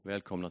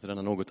Välkomna till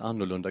denna något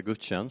annorlunda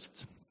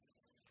gudstjänst.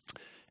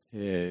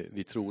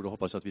 Vi tror och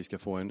hoppas att vi ska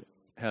få en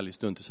härlig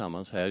stund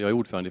tillsammans här. Jag är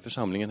ordförande i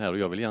församlingen här och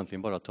jag vill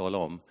egentligen bara tala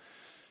om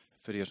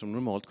för er som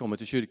normalt kommer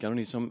till kyrkan och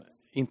ni som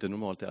inte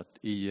normalt är att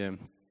i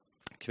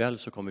kväll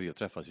så kommer vi att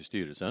träffas i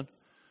styrelsen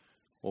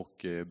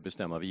och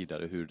bestämma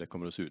vidare hur det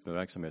kommer att se ut med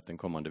verksamheten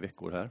kommande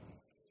veckor här.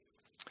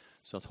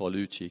 Så att håll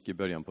utkik i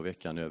början på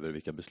veckan över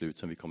vilka beslut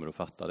som vi kommer att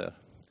fatta där.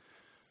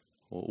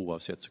 Och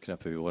oavsett så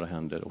knäpper vi våra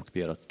händer och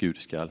ber att Gud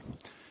ska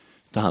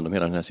ta hand om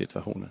hela den här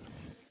situationen.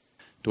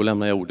 Då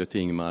lämnar jag ordet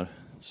till Ingmar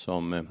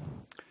som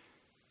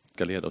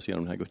ska leda oss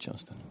genom den här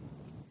gudstjänsten.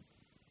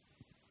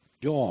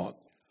 Ja,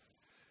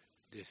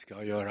 det ska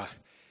jag göra.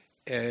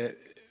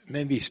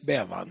 Med en viss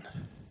bävan.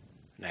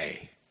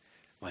 Nej,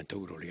 var inte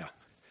oroliga.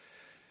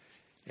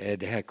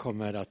 Det här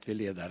kommer att vi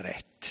leda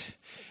rätt.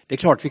 Det är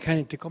klart, vi kan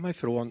inte komma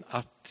ifrån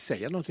att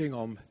säga någonting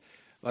om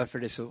varför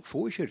det är så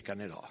få i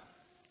kyrkan idag.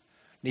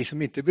 Ni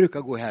som inte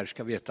brukar gå här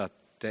ska veta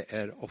att det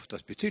är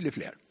oftast betydligt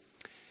fler.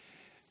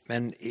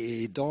 Men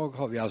idag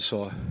har vi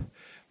alltså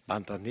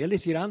bantat ner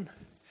lite grann.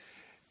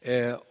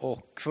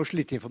 Och först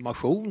lite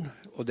information.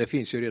 Och det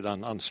finns ju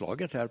redan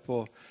anslaget här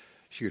på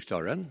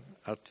kyrkdörren.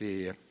 Att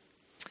vi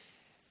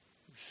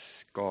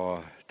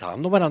ska ta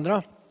hand om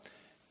varandra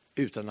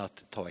utan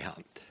att ta i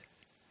hand.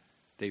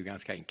 Det är ju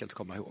ganska enkelt att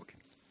komma ihåg.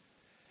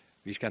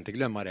 Vi ska inte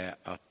glömma det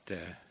att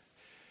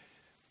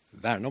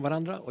värna om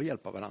varandra och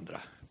hjälpa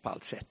varandra på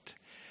allt sätt.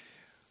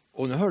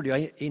 Och nu hörde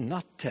jag i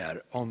natt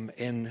här om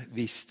en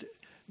viss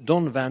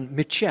Donovan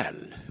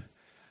Mitchell.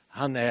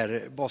 Han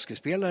är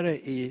basketspelare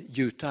i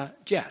Utah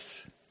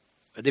Jazz.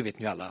 Det vet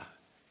ni alla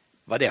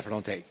vad det är för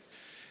någonting.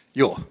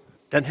 Jo,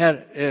 den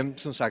här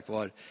som sagt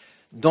var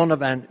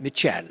Donovan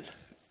Mitchell.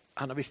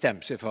 Han har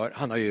bestämt sig för,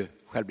 han har ju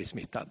själv blivit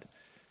smittad.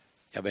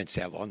 Jag vill inte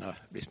säga vad han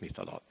har blivit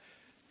smittad av.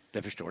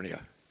 Det förstår ni ju.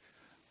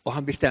 Och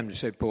han bestämde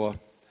sig på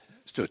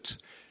studs.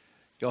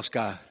 Jag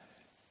ska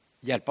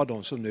hjälpa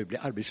de som nu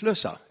blir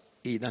arbetslösa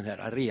i den här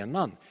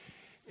arenan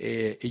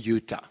i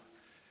Utah.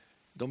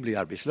 De blir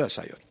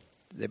arbetslösa ju.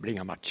 Det blir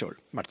inga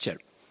matcher.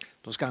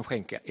 Då ska han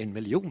skänka 1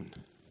 miljon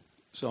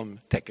som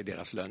täcker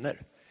deras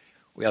löner.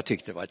 Och jag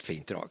tyckte det var ett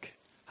fint drag.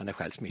 Han är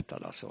själv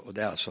smittad alltså. Och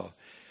det är alltså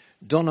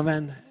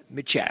Donovan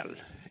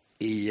Mitchell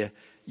i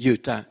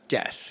Utah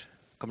Jazz.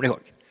 Kommer ni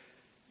ihåg?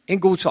 En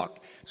god sak.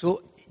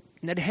 Så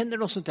när det händer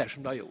något sånt där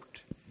som det har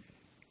gjort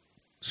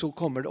så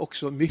kommer det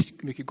också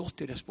mycket, mycket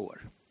gott i det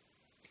spår.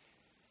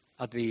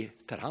 Att vi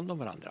tar hand om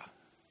varandra.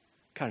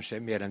 Kanske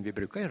mer än vi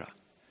brukar göra.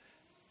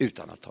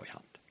 Utan att ta i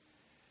hand.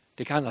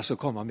 Det kan alltså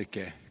komma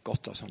mycket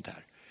gott av sånt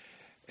här.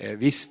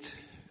 Visst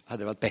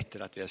hade det varit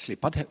bättre att vi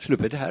hade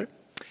sluppit det här.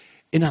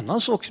 En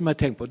annan sak som jag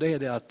tänkt på det är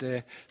det att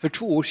för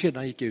 2 år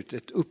sedan gick ut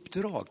ett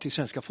uppdrag till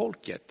svenska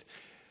folket.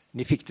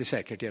 Ni fick det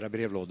säkert i era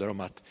brevlådor om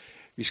att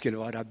vi skulle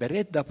vara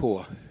beredda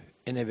på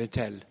en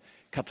eventuell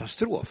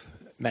katastrof.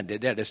 Men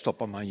det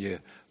stoppar man ju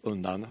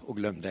undan och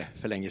glömde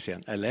för länge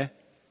sedan, eller?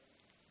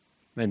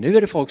 Men nu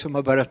är det folk som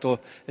har börjat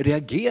att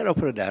reagera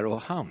på det där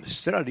och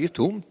hamstra. Det är ju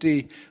tomt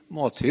i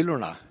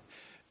mathyllorna.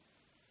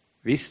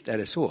 Visst är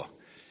det så.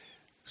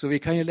 Så vi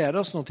kan ju lära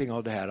oss någonting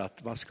av det här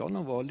att man ska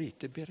nog vara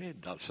lite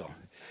beredd alltså.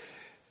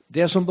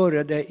 Det som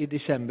började i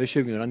december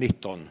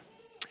 2019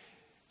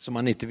 som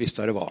man inte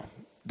visste vad det var.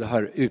 Det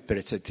har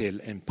utbrett sig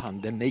till en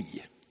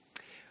pandemi.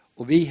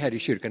 Och vi här i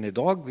kyrkan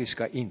idag, vi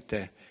ska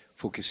inte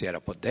fokusera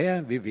på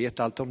det. Vi vet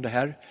allt om det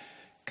här.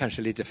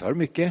 Kanske lite för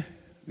mycket.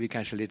 Vi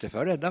kanske är lite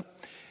för rädda.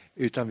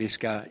 Utan vi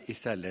ska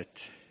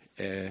istället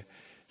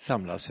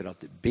samlas för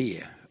att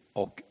be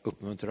och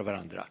uppmuntra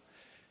varandra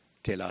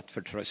till att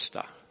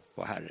förtrösta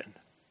på Herren.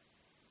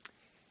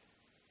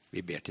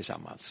 Vi ber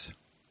tillsammans.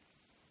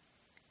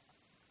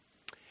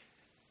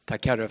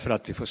 Tack Herre för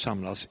att vi får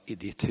samlas i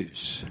ditt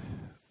hus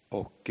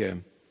och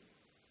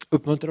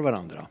uppmuntra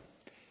varandra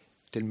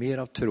till mer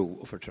av tro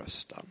och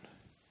förtröstan.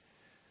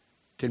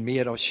 Till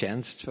mer av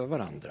tjänst för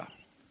varandra.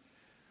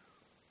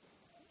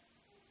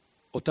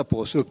 Och ta på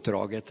oss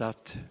uppdraget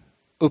att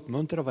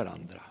uppmuntra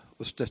varandra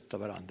och stötta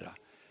varandra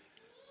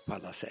på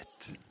alla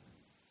sätt.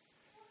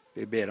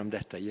 Vi ber om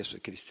detta i Jesu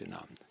Kristi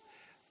namn.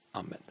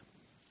 Amen.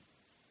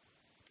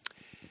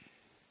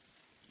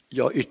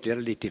 Ja,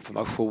 ytterligare lite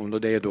information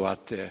och det är då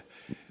att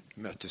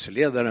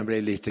mötesledaren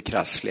blev lite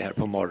krasslig här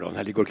på morgonen,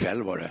 eller igår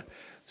kväll var det.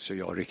 Så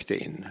jag ryckte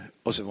in.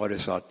 Och så var det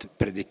så att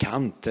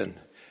predikanten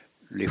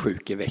blev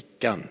sjuk i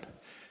veckan.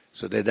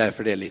 Så det är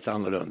därför det är lite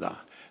annorlunda.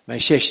 Men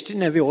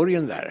Kerstin är vid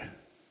orgeln där.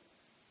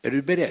 Är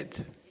du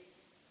beredd?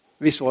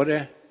 Visst var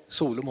det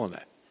Solomon?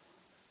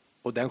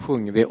 Och den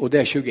sjunger vi. Och det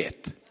är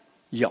 21.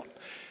 Ja.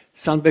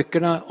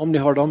 Psalmböckerna, om ni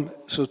har dem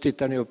så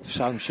tittar ni upp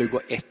psalm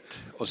 21.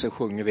 Och så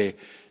sjunger vi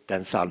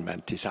den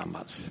psalmen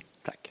tillsammans.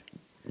 Tack.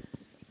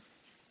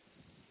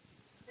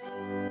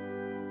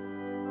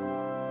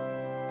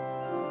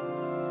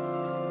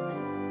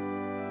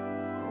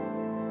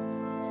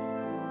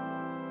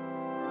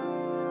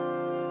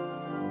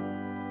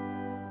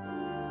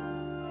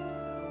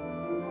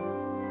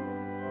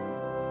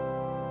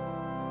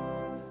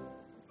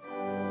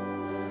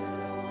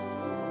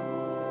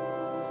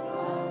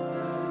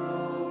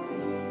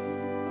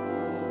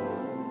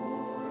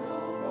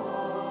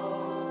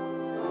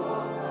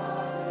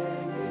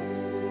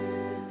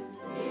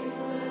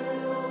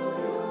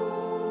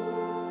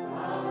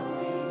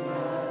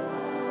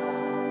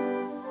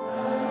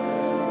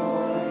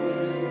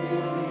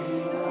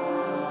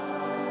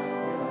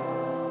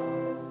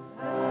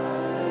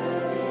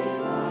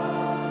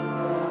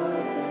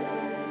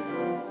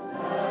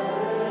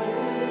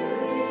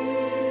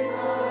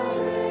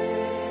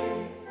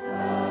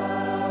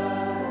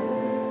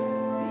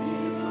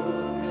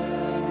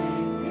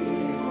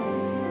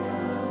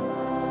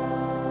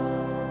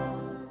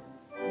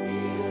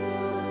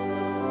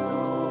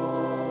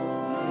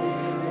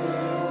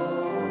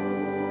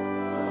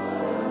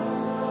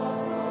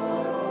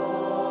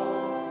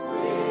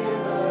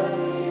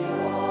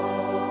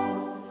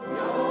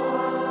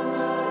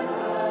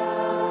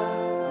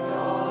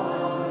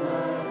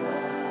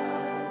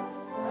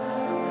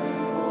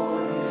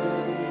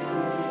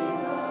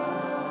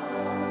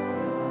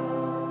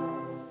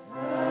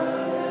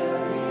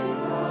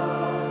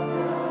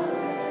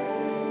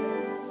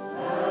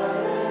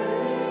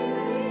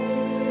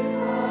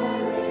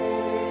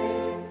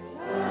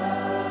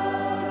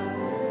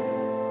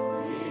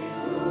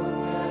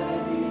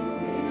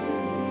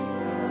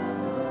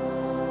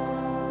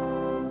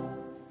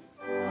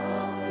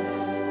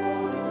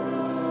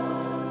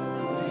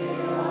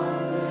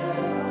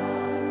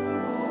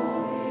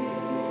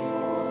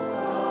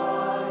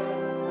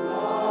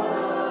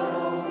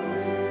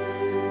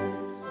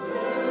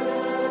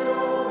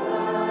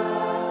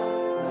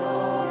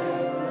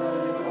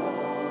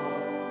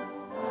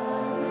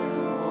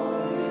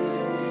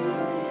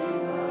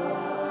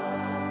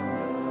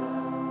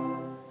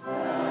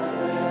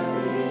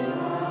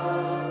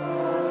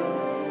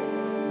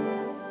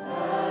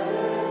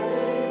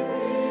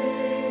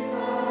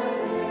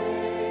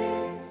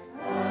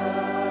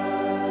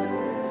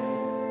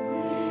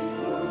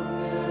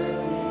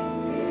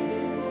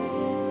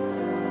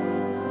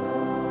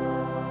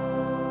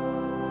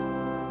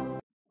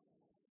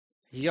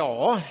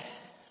 Ja,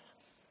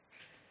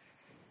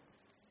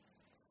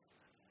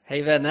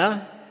 hej vänner.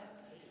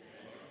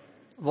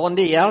 Bon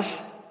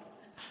dias.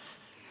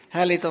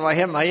 Härligt att vara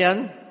hemma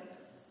igen.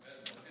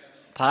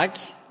 Tack.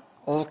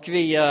 Och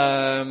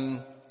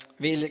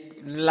vi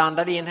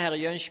landade in här i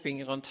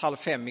Jönköping runt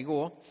 4:30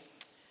 igår.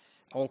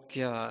 Och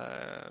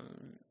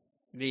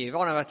vi är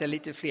vana vid att det är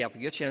lite fler på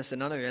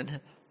gudstjänsterna nu än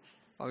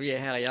vad vi är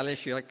här i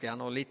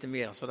Allekyrkan, och lite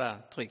mer sådär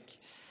tryck.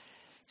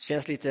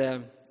 Känns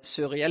lite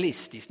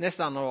surrealistiskt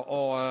nästan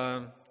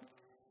att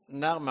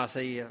närma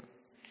sig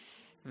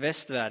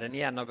västvärlden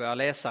igen och börja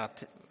läsa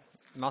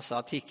massa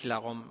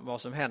artiklar om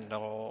vad som händer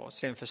och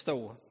sen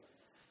förstå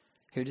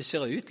hur det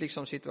ser ut,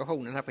 liksom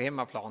situationen här på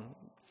hemmaplan.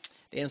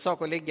 Det är en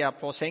sak att ligga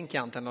på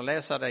sängkanten och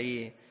läsa det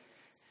i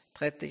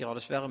 30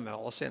 graders värme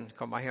och sen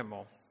komma hem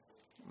och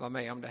vara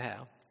med om det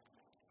här.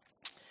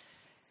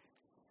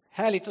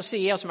 Härligt att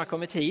se er som har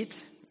kommit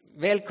hit.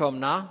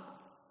 Välkomna.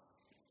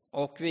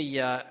 Och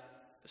vi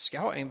ska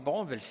ha en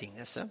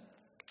barnvälsignelse.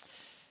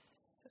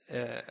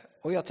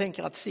 Och jag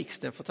tänker att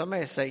Sixten får ta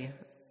med sig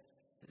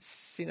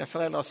sina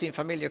föräldrar och sin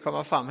familj och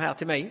komma fram här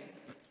till mig.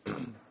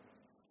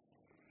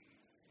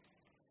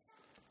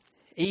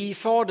 I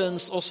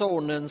Faderns och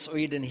Sonens och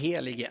i den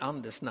helige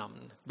Andes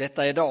namn.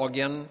 Detta är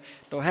dagen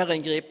då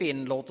Herren grep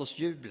in. Låt oss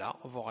jubla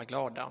och vara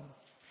glada.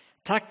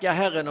 Tacka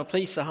Herren och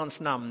prisa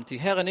hans namn, ty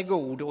Herren är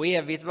god och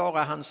evigt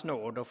vara hans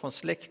nåd och från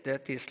släkte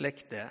till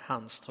släkte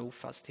hans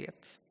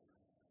trofasthet.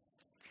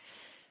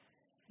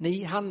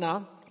 Ni,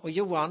 Hanna och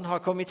Johan, har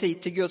kommit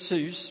hit till Guds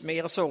hus med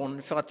er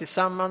son för att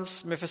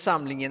tillsammans med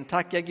församlingen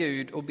tacka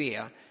Gud och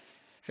be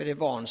för det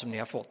barn som ni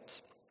har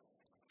fått.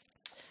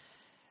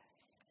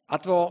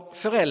 Att vara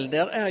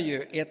förälder är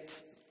ju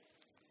ett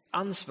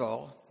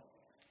ansvar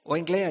och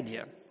en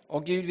glädje.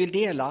 Och Gud vill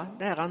dela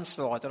det här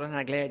ansvaret och den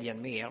här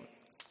glädjen med er.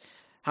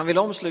 Han vill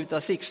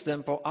omsluta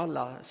Sixten på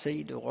alla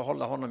sidor och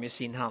hålla honom i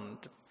sin hand.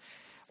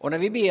 Och när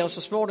vi ber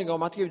så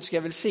småningom att Gud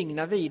ska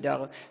välsigna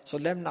vidare, så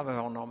lämnar vi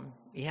honom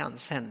i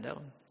hans händer.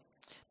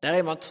 Där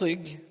är man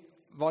trygg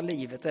vad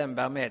livet än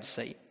bär med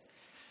sig.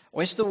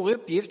 Och en stor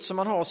uppgift som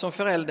man har som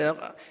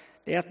förälder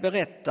är att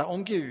berätta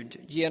om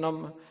Gud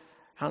genom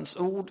hans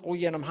ord och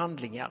genom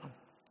handlingar.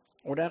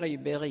 Och där är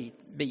ju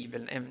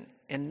Bibeln en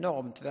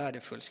enormt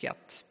värdefull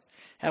skatt.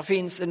 Här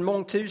finns en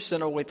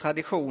mångtusenårig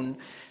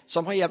tradition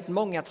som har hjälpt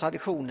många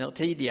traditioner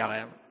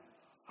tidigare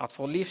att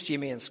få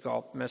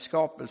livsgemenskap med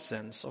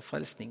skapelsens och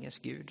frälsningens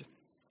Gud.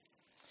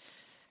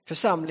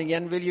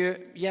 Församlingen vill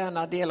ju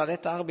gärna dela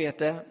detta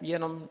arbete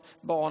genom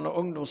barn- och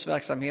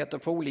ungdomsverksamhet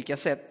och på olika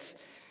sätt.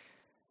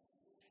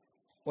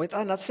 Och ett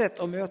annat sätt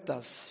att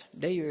mötas,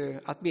 det är ju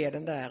att be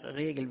den där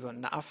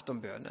regelbundna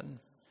aftonbönen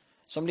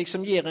som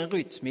liksom ger en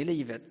rytm i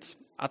livet.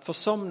 Att få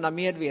somna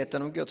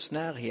medveten om Guds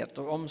närhet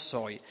och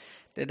omsorg,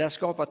 det där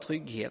skapar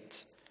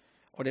trygghet,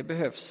 och det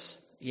behövs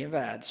i en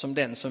värld som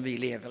den som vi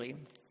lever i.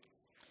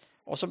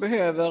 Och så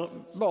behöver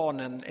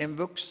barnen en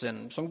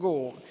vuxen som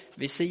går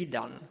vid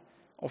sidan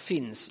och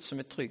finns som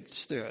ett tryggt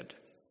stöd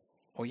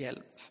och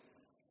hjälp.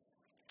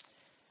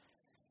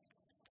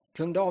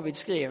 Kung David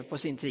skrev på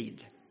sin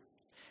tid: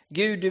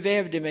 Gud, du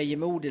vävde mig i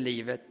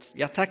moderlivet,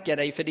 jag tackar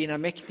dig för dina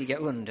mäktiga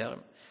under.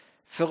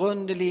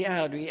 Förunderlig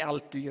är du i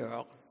allt du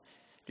gör.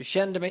 Du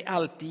kände mig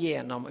allt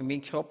igenom, och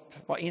min kropp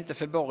var inte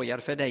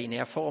förborgad för dig när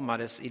jag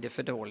formades i det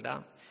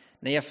fördolda.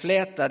 När jag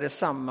flätade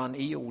samman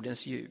i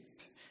jordens djup.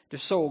 Du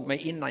såg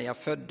mig innan jag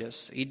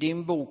föddes. I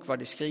din bok var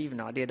det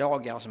skrivna de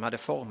dagar som hade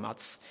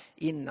formats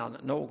innan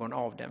någon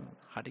av dem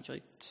hade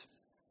grytt.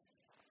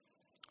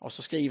 Och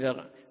så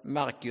skriver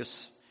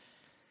Markus: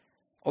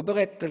 och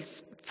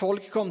berättelse,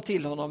 folk kom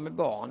till honom med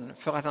barn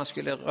för att han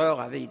skulle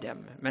röra vid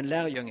dem, men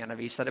lärjungarna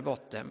visade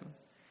bort dem.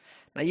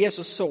 När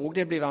Jesus såg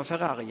det blev han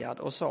förargad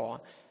och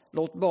sa: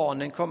 låt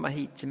barnen komma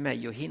hit till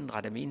mig och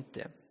hindra dem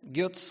inte.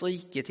 Guds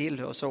rike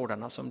tillhör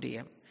sådana som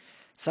det.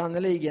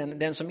 Sannoliken,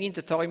 den som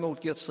inte tar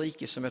emot Guds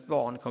rike som ett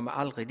barn kommer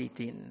aldrig dit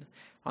in.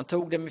 Han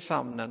tog dem i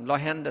famnen, la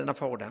händerna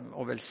på dem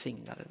och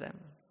välsignade dem.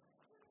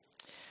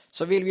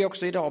 Så vill vi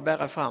också idag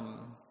bära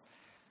fram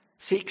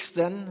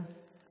Sixten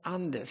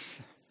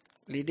Andes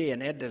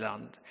Lidén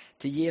Eddeland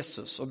till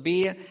Jesus och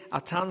be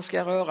att han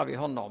ska röra vid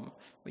honom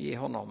och ge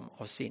honom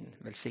av sin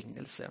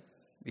välsignelse.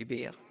 Vi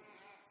ber.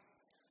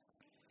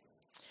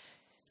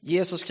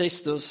 Jesus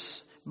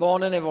Kristus,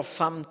 barnen är vår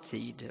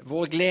framtid,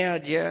 vår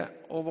glädje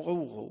och vår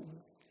oro.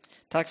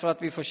 Tack för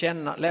att vi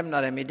får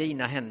lämna dem i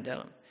dina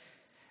händer.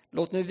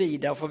 Låt nu vi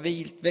där få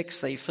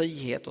växa i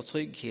frihet och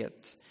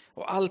trygghet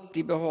och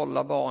alltid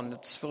behålla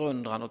barnets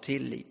förundran och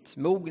tillit.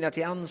 Mogna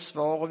till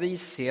ansvar och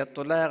vishet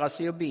och lära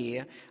sig att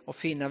be och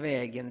finna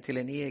vägen till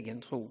en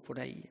egen tro på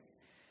dig.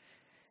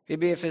 Vi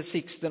ber för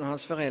Sixten och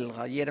hans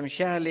föräldrar, ge dem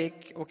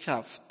kärlek och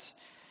kraft.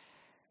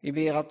 Vi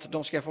ber att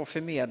de ska få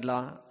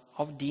förmedla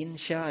av din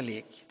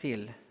kärlek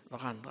till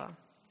varandra.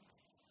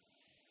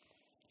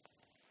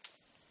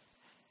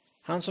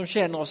 Han som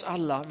känner oss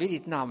alla vid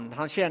ditt namn,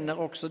 han känner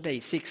också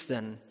dig,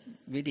 Sixten,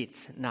 vid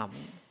ditt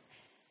namn.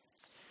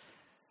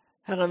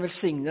 Herren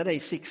välsigna dig,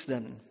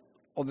 Sixten,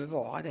 och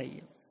bevara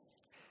dig.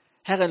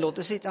 Herren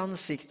låter sitt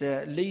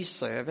ansikte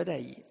lysa över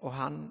dig och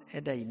han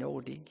är dig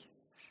nådig.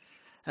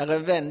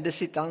 Herren vänder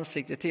sitt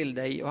ansikte till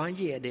dig och han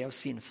ger dig av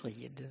sin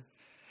frid.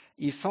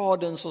 I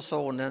Faderns och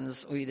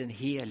Sonens och i den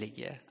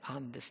helige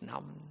Andes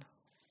namn.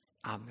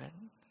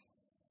 Amen.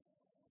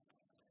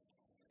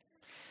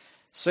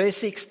 Så är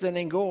Sixten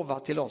en gåva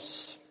till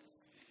oss.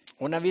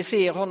 Och när vi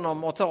ser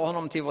honom och tar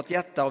honom till vårt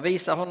hjärta och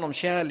visar honom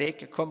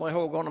kärlek, kommer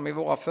ihåg honom i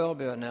våra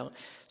förböner,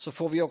 så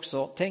får vi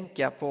också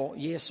tänka på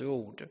Jesu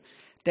ord.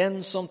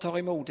 Den som tar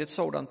emot ett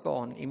sådant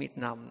barn i mitt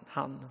namn,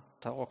 han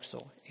tar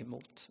också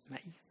emot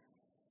mig.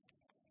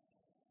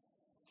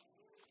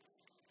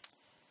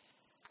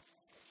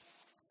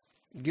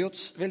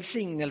 Guds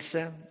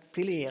välsignelse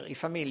till er i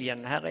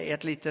familjen. Här är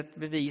ett litet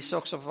bevis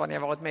också för vad ni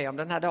har varit med om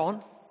den här dagen.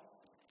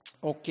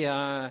 Och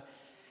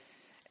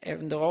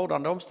under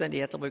rådande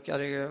omständigheter brukar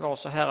det ju vara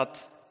så här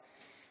att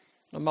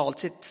normalt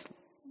sett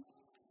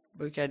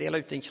brukar jag dela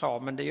ut en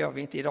kram, men det gör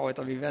vi inte idag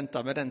utan vi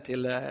väntar med den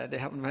till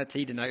de här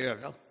tiderna är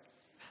över.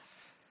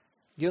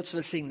 Guds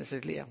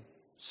välsignelse till er.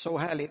 Så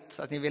härligt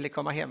att ni ville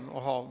komma hem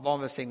och ha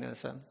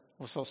barnvälsignelsen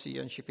hos oss i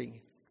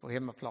Jönköping på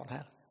hemmaplan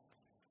här.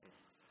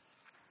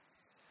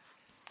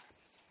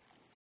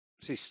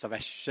 Sista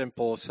versen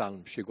på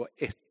psalm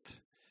 21.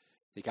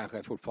 Ni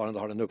kanske fortfarande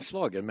har den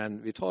uppslagen,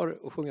 men vi tar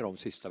och sjunger om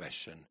sista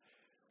versen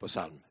på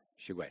psalm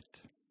 21.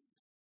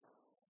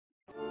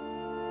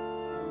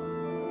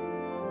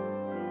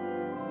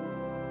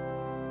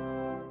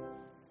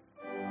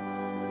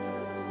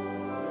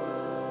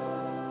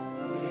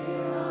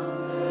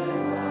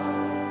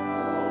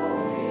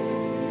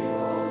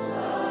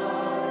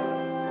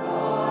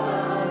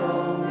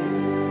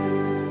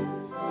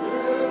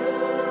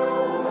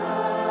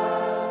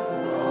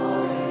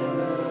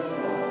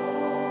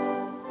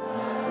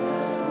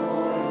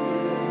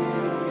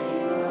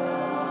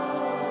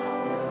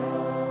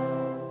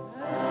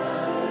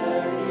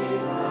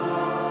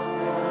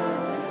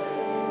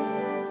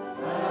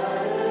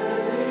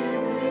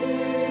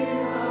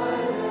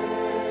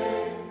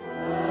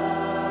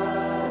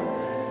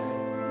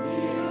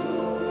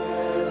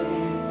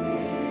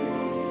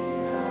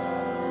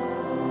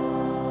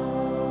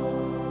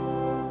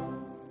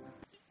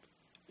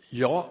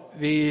 Ja,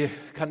 vi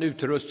kan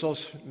utrusta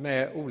oss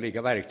med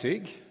olika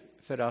verktyg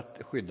för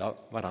att skydda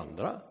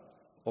varandra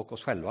och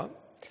oss själva.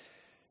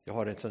 Jag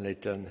har en sån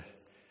liten,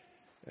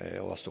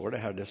 vad står det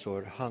här? Det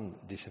står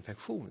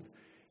handdesinfektion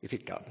i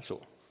fickan.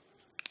 Så.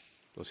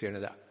 Då ser ni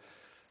det.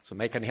 Så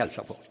mig kan ni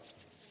hälsa på.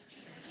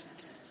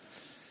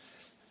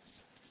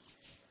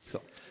 Så.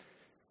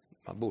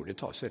 Man borde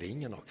ta sig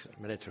ringen också,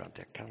 men det tror jag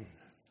inte jag kan.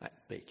 Nej,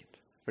 det gick inte.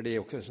 För det är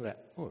också en sån där,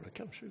 det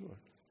kanske går.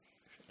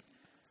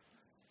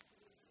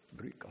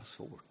 Brukar vara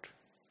svårt.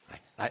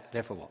 Nej,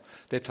 det får vara.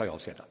 Det tar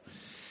jag sedan.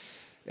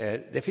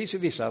 Det finns ju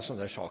vissa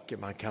sådana saker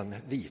man kan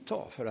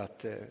vidta för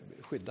att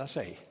skydda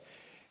sig.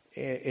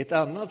 Ett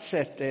annat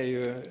sätt är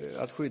ju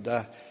att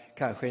skydda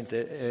kanske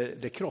inte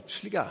det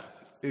kroppsliga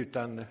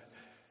utan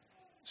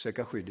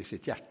söka skydd i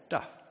sitt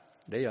hjärta.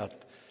 Det är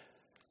att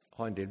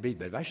ha en del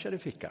bibelverser i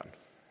fickan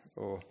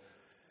och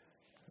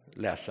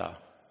läsa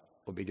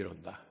och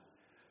begrunda.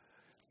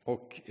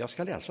 Och jag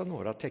ska läsa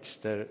några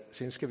texter,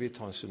 sen ska vi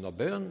ta en stund av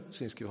bön,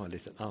 sen ska vi ha en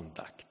liten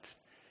andakt.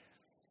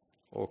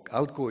 Och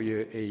allt går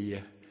ju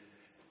i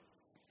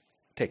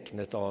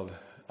tecknet av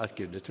att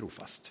Gud är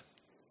trofast.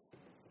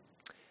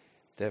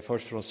 Det är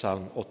först från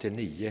psalm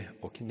 89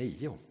 och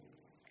 9.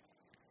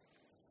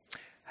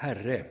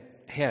 Herre,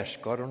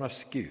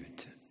 härskarornas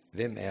Gud,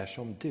 vem är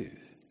som du?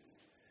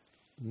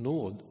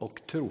 Nåd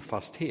och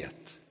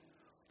trofasthet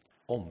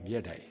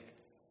omger dig.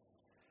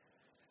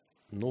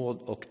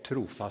 Nåd och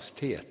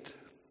trofasthet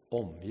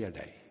omger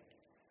dig.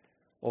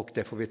 Och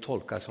det får vi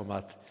tolka som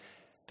att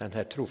den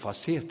här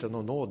trofastheten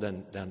och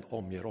nåden, den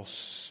omger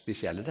oss,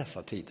 speciellt i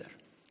dessa tider.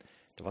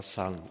 Det var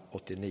psalm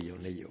 89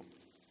 och 9.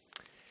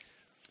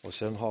 Och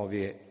sen har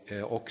vi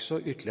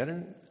också ytterligare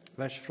en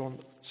vers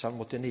från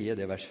psalm 89,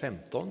 det är vers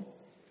 15.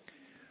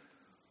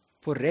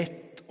 På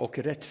rätt och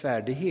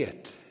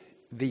rättfärdighet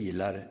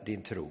vilar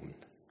din tron.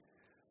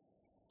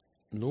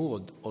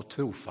 Nåd och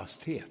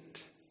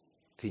trofasthet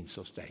finns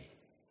hos dig.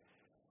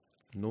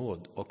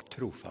 Nåd och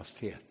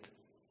trofasthet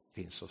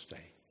finns hos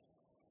dig.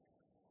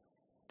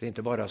 Det är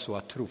inte bara så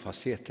att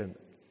trofastheten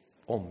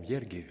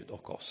omger Gud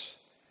och oss,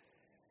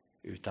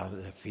 utan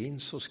det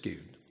finns hos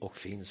Gud och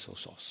finns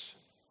hos oss.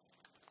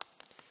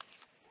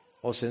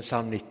 Och sen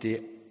psalm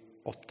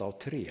 98 och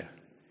 3.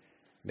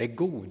 Med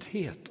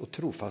godhet och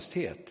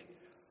trofasthet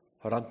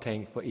har han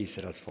tänkt på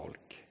Israels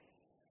folk.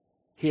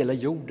 Hela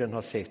jorden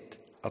har sett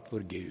att vår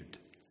Gud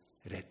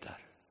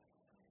räddar.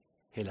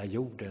 Hela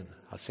jorden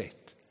har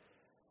sett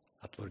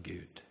att vår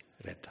Gud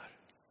räddar.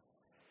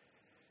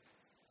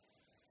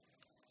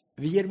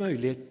 Vi ger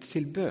möjlighet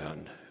till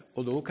bön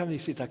och då kan vi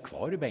sitta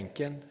kvar i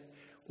bänken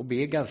och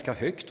be ganska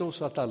högt då,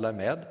 så att alla är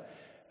med.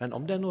 Men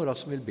om det är några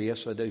som vill be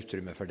så är det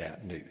utrymme för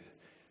det nu.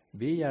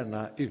 Be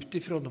gärna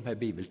utifrån de här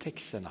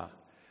bibeltexterna.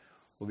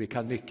 Och vi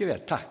kan mycket väl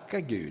tacka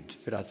Gud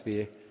för att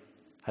vi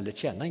har lärt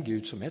känna en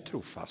Gud som är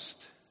trofast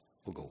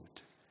och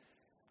god.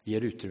 Vi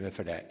ger utrymme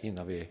för det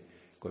innan vi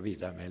gå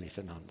vidare med en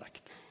liten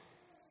andakt.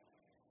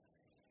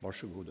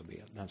 Varsågod och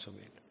be, den som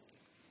vill.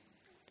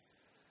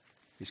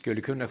 Vi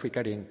skulle kunna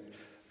skicka in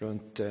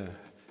runt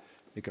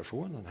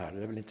mikrofonen här.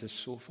 Det är väl inte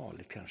så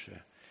farligt kanske?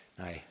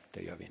 Nej,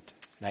 det gör vi inte.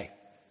 Nej,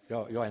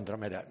 jag ändrar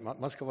mig där.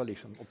 Man ska vara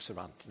liksom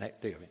observant. Nej,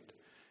 det gör vi inte.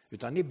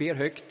 Utan ni ber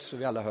högt så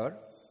vi alla hör.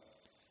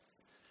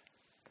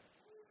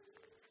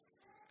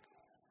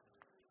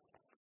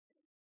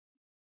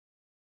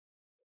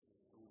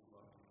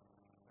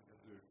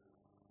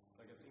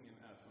 Tack att ingen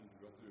är som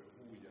du, att du är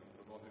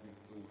ojämförbar i din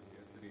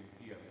storhet, i din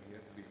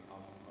helighet, i din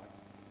allsmakt.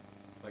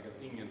 Tack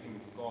att ingenting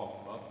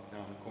skapat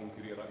kan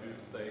konkurrera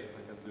ut dig.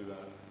 Tack att du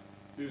är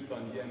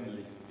utan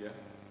jämlike.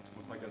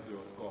 Och tack att du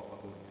har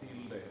skapat oss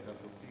till dig, så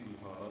att få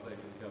tillhöra dig,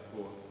 till att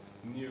få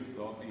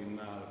njuta av din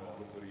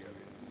närvaro för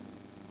evigt.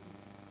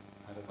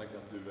 Herre, tack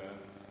att du är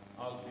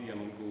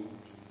alltigenom god.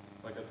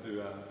 Tack att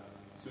du är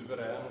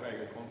suverän och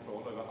äger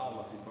kontroll över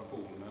alla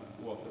situationer.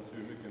 Oavsett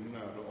hur mycket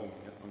nöd och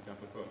ångest som kan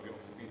förfölja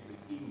oss, så finns det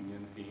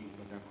ingenting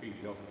som kan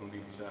skilja oss från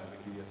din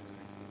kärlek i Jesus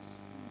Kristus.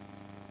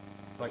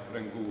 Tack för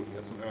den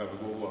godhet som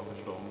övergår våra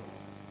förstånd.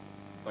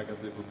 Tack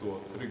att vi får stå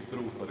tryggt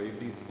rotade i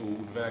ditt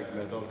ord,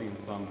 vägledda av din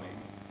sanning,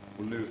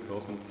 och luta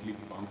oss mot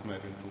klippan som är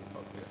din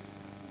trofasthet.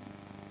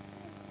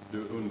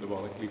 Du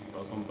underbara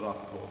klippa som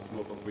brast på oss,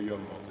 låt oss få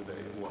gömma oss i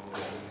dig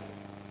åter.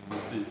 Vi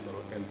prisar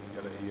och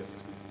älskar dig,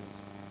 Jesus Kristus.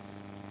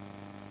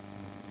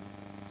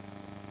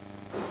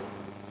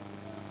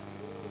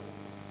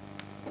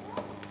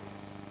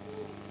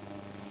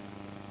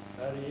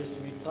 Herre Jesus,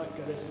 vi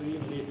tackar dig så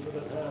innerligt för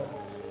den här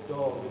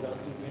dagen,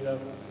 att du vill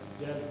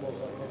hjälpa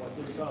oss att komma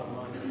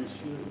tillsammans i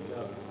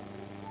kyrkan.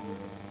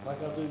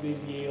 Tack att du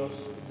vill ge oss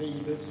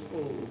livets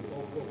ord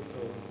och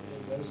också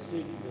en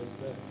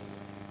välsignelse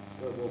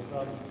för vår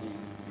framtid.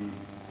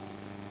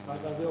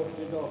 Tack att vi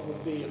också idag får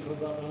be för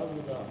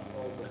varandra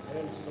om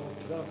hälsa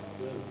och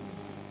krafter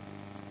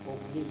och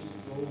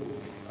livsmod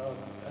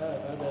att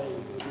ära dig,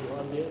 för du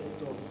har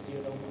lett oss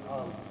genom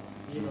allt,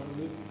 genom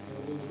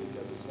mycket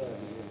olika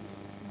besvärligheter.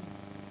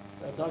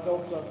 Jag tackar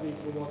också att vi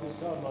får vara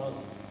tillsammans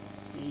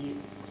i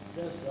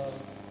dessa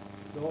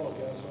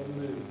dagar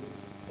som nu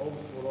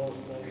omstår oss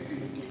med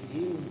mycket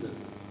hinder.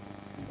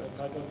 Jag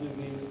tackar att du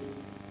vill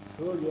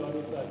fullgöra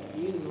ditt verk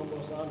inom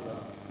oss alla.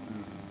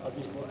 Att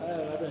vi får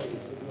ära dig,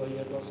 för du har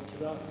gett oss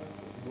kraft,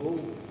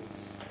 mod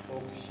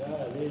och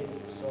kärlek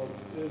som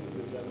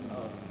överbryggar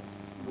allt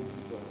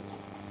motstånd.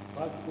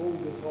 Tack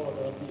gode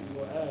Fader att vi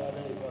får ära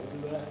dig för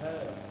att du är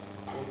här,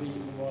 och vi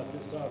får vara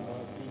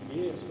tillsammans i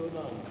Jesu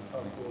namn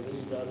att gå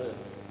vidare.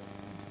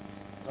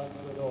 Tack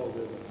för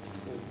dagen,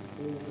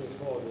 och gode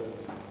Fader,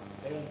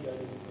 helga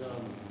ditt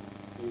namn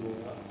i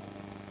våra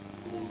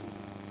liv.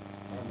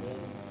 Amen.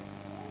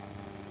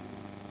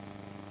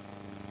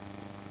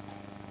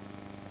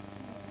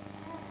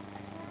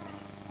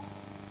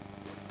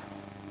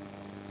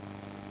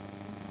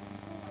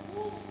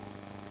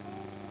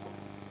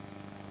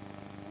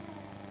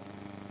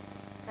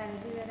 Herre,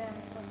 du är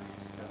den som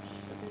är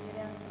störst, och du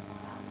är den som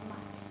har all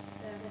makt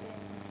över det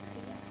som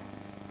sker.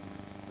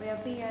 Och jag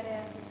ber dig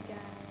att du ska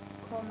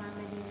komma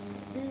med din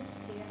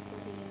vishet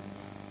och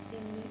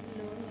din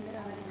lugn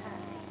över den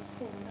här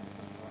situationen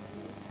som råder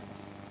nu.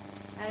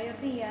 Herre, jag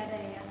ber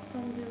dig att,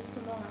 som du så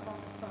många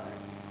gånger förr,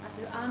 att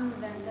du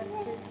använder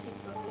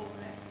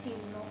krissituationer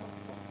till något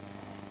gott,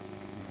 Herre.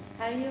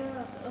 Herre,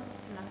 gör oss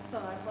öppna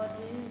för vad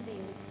du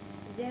vill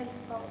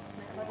hjälpa oss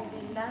med, vad du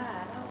vill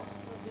lära oss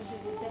och hur du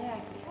vill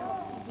vägleda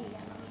oss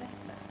genom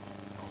detta.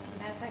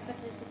 Herre, tack för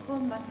att vi får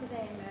komma till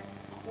dig med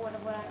både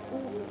våra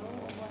oro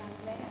och våra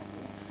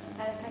glädje.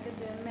 Herre, tack att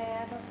du är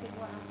med oss i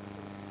våra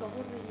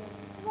sorg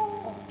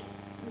och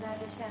när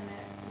vi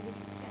känner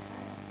lycka,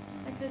 Herre.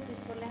 Tack för att vi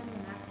får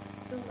lämna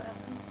stora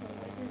som små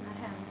i dina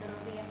händer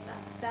och veta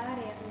att där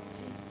är vi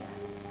trygga.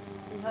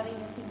 Vi har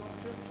ingenting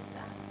att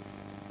frukta,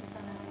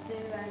 utan att du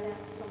är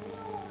den som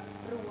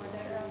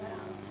råder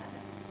överallt,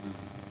 Herre.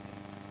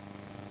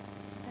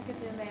 Tack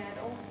att du är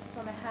med oss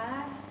som är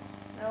här,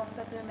 men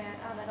också att du är med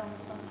alla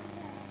de som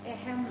är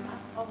hemma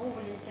av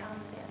olika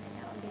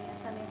anledningar. Om det är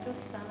sen i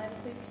fruktan eller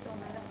sjukdom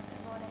eller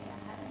vad det är,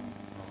 Herre.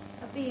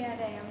 Jag ber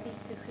dig om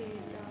ditt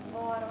beskydd av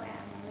var och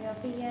en. Och jag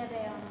ber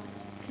dig om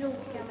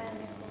kloka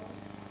människor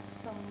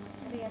som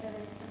reder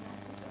ut den här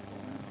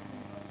situationen,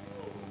 Herre.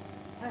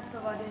 Tack för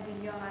vad du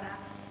vill göra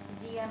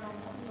genom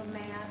oss och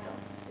med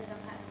oss i de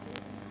här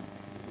tiderna.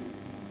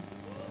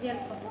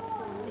 Hjälp oss att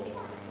stå i ditt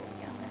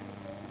förfogande.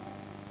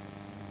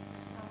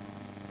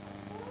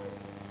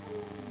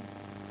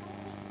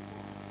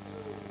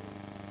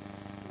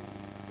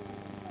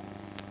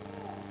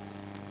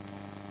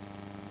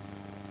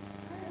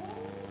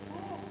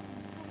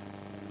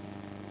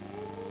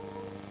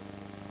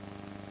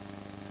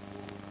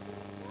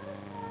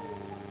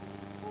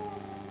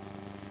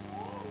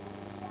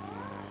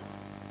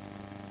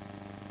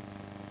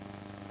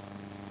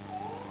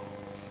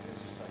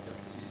 Jesus, tackar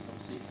precis som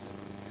Sixten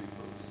du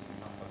får upp sin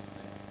pappas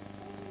knä.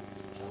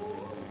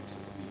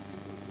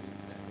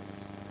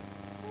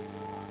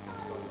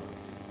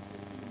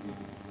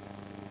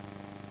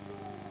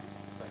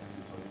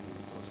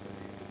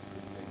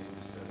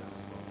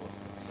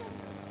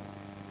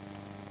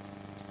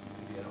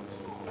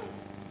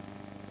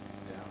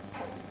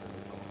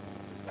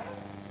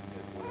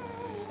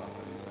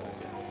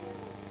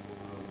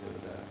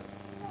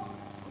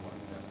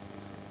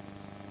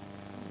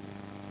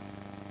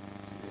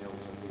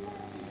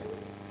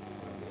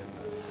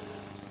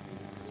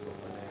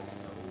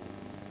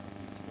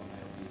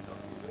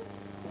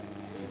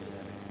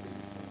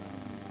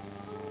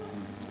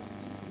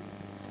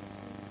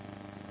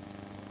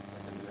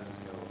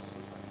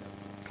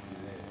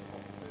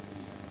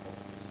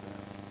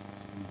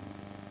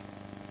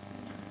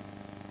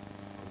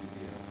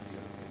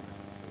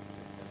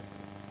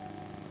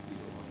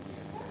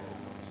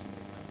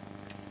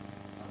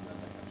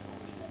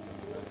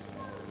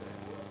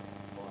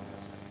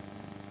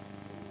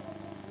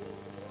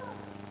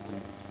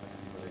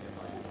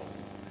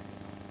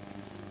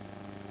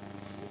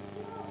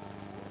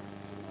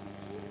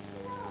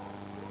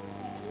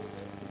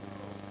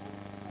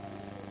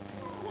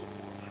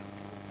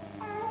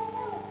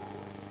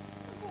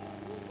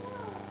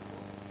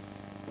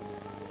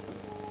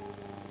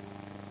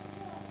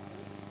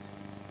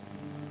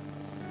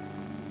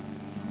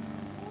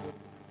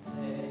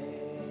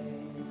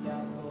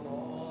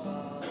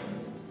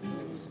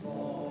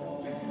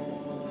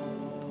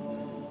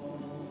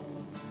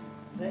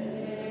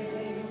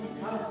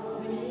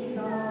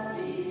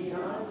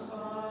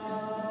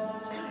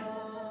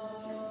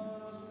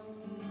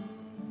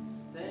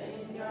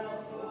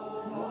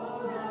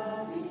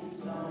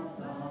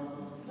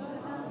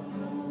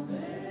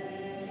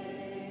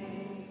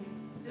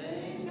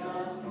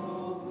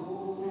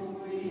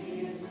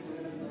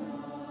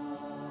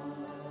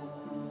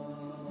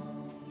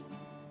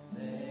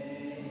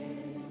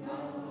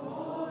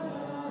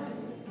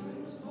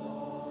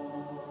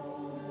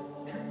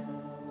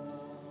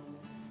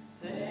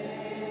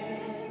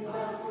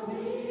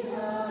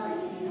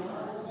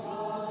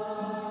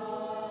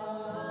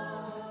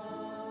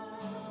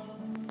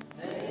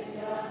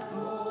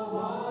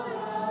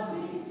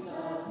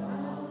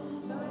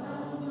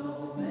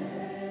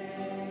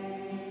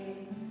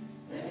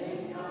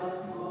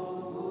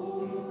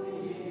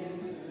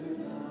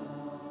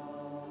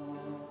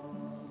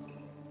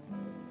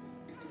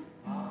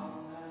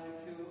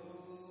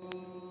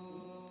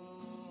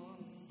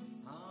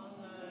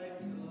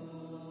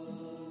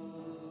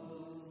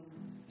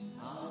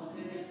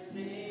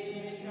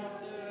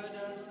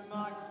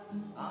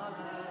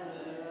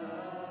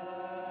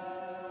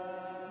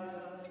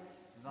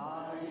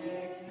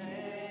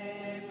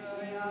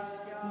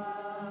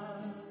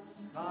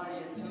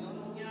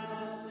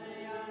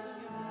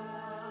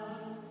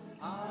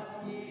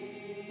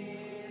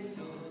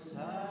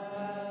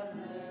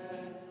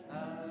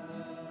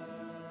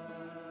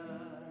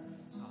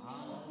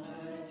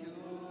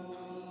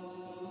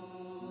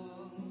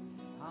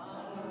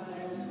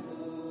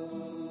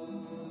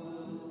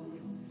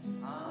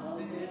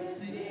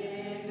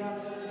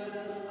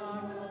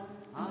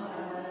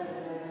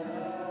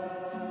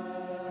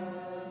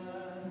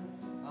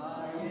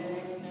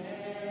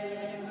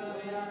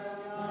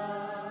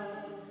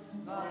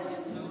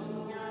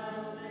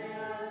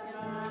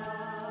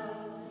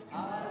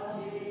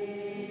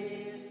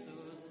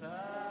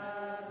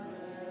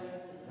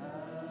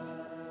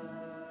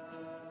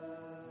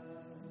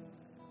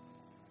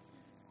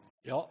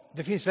 Ja,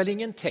 det finns väl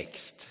ingen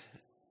text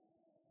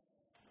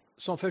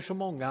som för så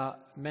många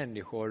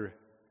människor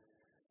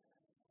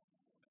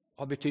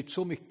har betytt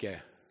så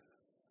mycket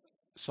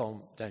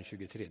som den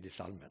 23:e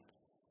psalmen.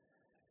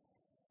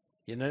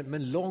 Genom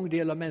en lång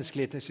del av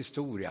mänsklighetens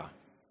historia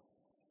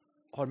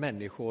har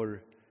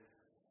människor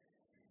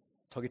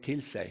tagit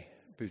till sig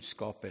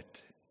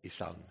budskapet i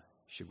psalm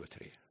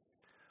 23.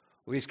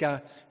 Och vi ska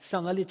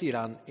stanna lite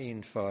grann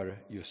inför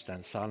just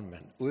den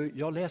psalmen. Och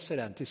jag läser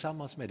den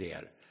tillsammans med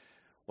er.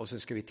 Och så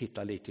ska vi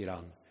titta lite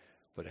grann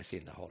på dess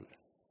innehåll.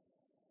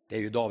 Det är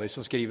ju David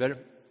som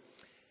skriver: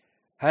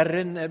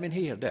 Herren är min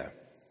herde,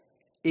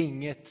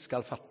 inget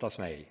skall fattas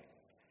mig.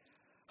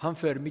 Han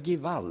för mig i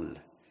vall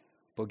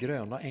på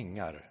gröna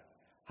ängar.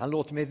 Han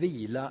låter mig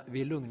vila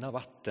vid lugna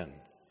vatten.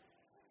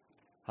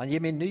 Han ger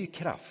mig ny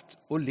kraft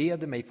och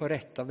leder mig på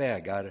rätta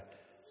vägar,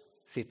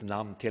 sitt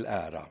namn till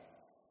ära.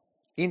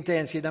 Inte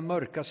ens i den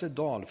mörkaste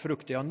dal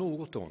fruktar jag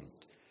något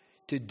ont,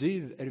 ty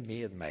du är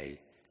med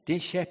mig. Din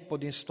käpp och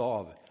din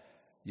stav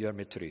gör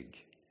mig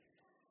trygg.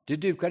 Du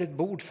dukar ett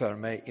bord för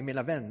mig i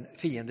mina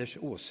fienders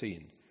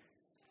åsyn.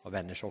 Och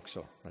vänners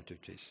också,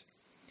 naturligtvis.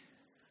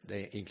 Det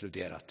är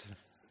inkluderat.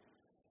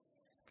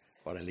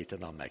 Bara en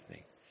liten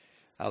anmärkning.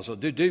 Alltså,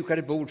 du dukar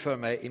ett bord för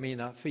mig i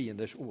mina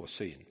fienders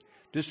åsyn.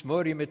 Du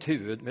smörjer mitt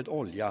huvud med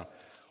olja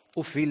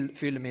och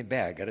fyller min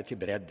bägare till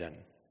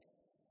bredden.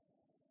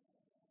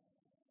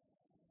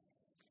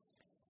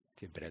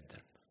 Till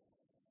bredden.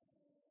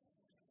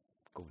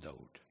 Goda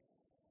ord.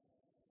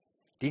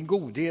 Din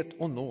godhet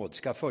och nåd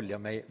ska följa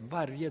mig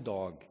varje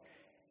dag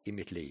i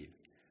mitt liv.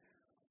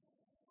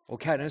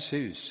 Och Herrens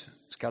hus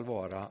ska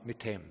vara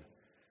mitt hem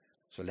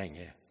så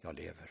länge jag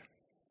lever.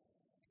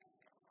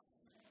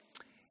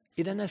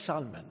 I den här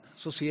psalmen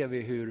så ser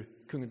vi hur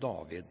kung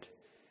David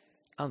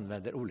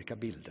använder olika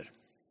bilder.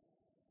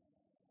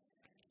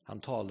 Han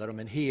talar om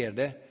en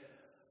herde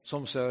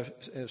som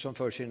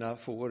för sina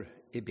får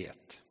i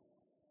bet.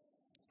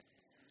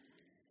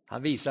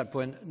 Han visar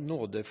på en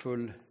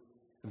nådefull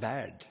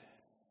värld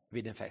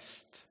vid en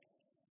fest.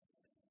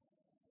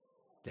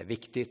 Det är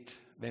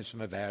viktigt vem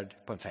som är värd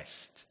på en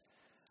fest.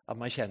 Att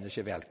man känner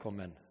sig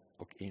välkommen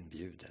och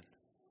inbjuden.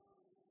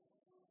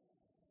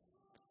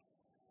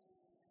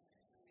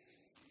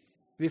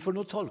 Vi får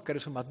nog tolka det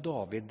som att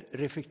David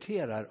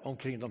reflekterar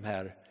omkring de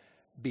här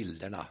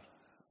bilderna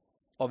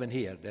av en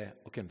herde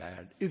och en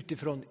värld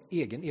utifrån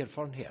egen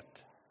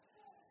erfarenhet.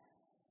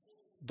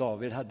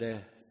 David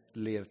hade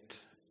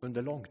levt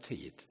under lång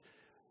tid,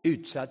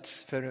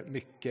 utsatts för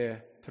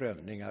mycket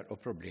prövningar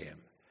och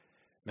problem.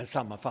 Men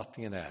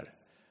sammanfattningen är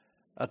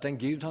att den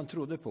Gud han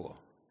trodde på,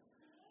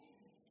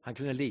 han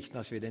kunde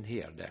liknas vid en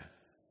herde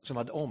som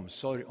hade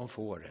omsorg om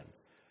fåren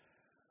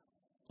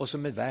och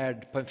som är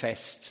värd på en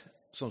fest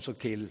som såg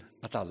till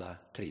att alla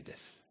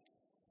trivdes.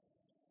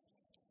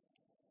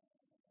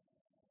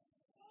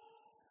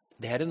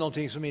 Det här är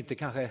någonting som inte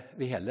kanske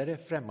vi heller är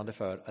främmande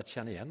för att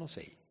känna igen oss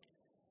i.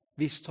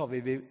 Visst har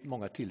vi vid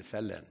många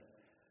tillfällen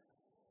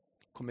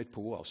kommit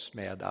på oss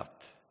med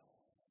att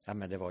ja,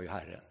 men det var ju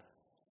Herren.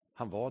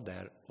 Han var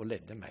där och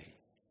ledde mig.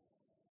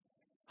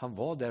 Han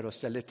var där och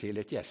ställde till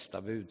ett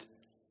gästabud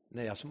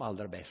när jag som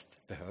allra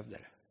bäst behövde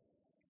det.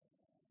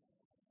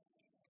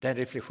 Den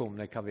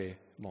reflektionen kan vi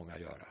många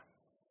göra.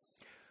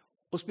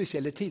 Och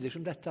speciellt i tider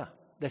som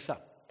dessa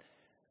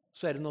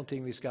så är det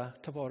någonting vi ska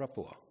ta vara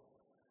på.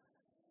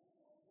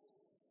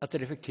 Att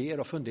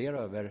reflektera och fundera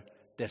över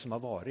det som har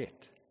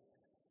varit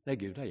när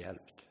Gud har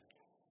hjälpt.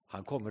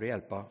 Han kommer att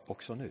hjälpa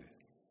också nu.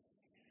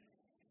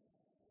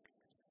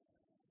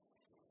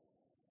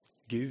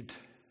 Gud,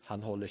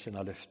 han håller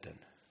sina löften.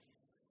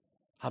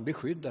 Han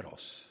beskyddar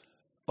oss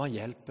och han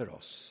hjälper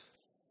oss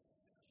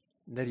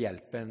när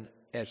hjälpen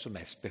är som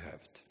mest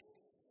behövd.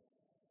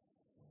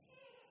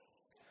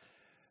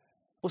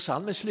 Och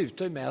psalmen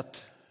slutar med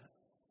att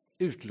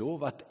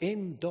utlova att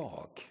en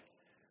dag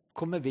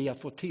kommer vi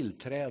att få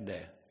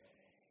tillträde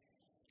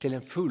till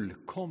en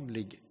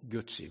fullkomlig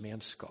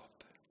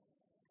gudsgemenskap.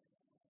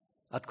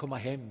 Att komma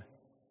hem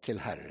till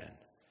Herren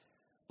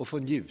och få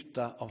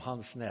njuta av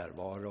hans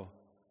närvaro.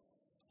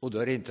 Och då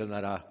är det inte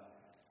några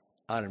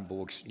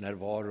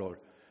armbågsnärvaror,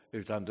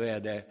 utan då är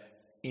det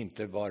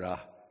inte bara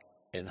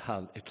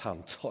ett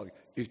handtag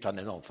utan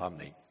en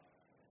omfamning.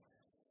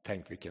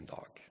 Tänk vilken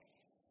dag.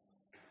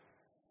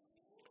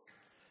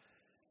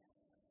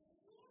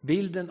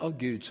 Bilden av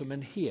Gud som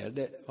en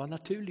herde var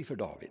naturlig för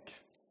David.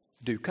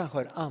 Du kanske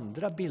har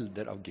andra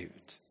bilder av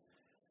Gud.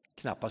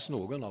 Knappast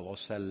någon av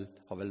oss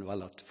har väl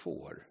vallat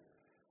får.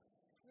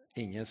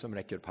 Ingen som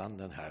räcker upp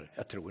handen här.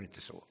 Jag tror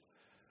inte så.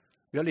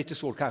 Vi har lite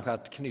svårt kanske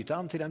att knyta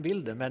an till den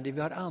bilden, men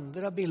vi har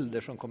andra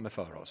bilder som kommer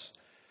för oss.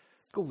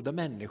 Goda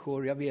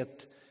människor. Jag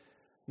vet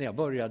när jag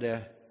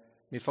började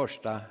mitt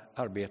första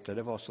arbete,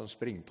 det var som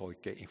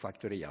springpojke i en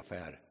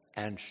schakteriaffär.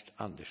 Ernst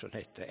Andersson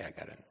hette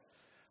ägaren.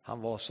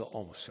 Han var så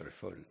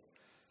omsorgsfull.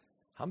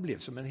 Han blev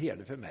som en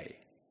herde för mig.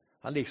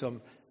 Han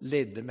liksom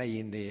ledde mig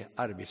in i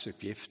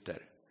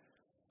arbetsuppgifter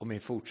och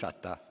min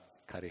fortsatta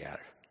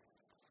karriär.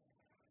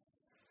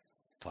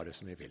 Ta det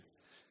som ni vill.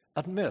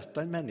 Att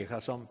möta en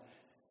människa som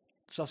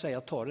så att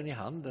säga ta den i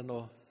handen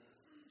och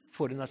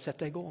få den att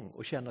sätta igång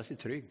och känna sig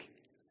trygg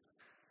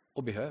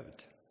och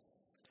behövd.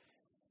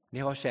 Ni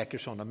har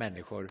säkert sådana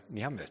människor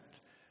ni har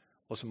mött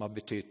och som har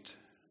betytt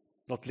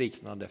något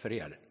liknande för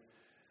er.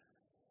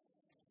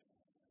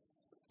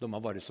 De har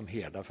varit som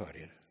herdar för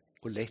er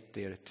och lett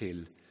er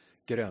till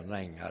gröna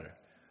ängar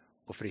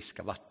och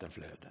friska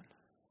vattenflöden.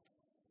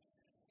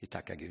 Vi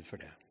tackar Gud för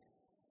det.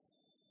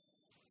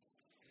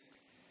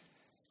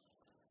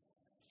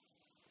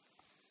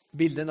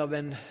 Bilden av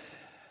en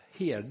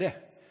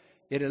herde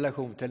i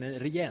relation till en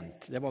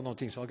regent, det var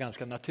någonting som var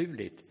ganska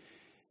naturligt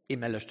i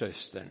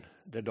Mellanöstern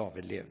där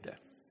David levde.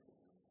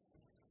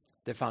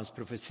 Det fanns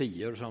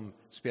profetior som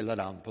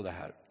spelade an på det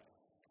här.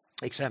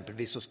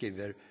 Exempelvis så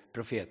skriver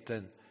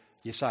profeten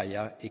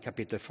Jesaja i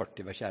kapitel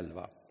 40, vers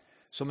 11.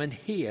 Som en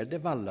herde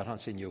vallar han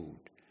sin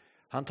jord.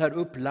 Han tar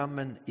upp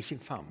lammen i sin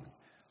famn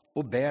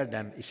och bär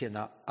dem i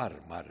sina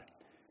armar.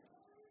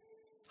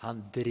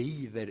 Han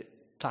driver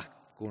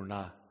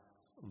tackorna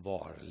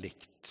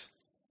varligt.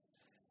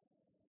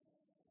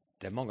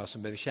 Det är många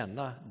som behöver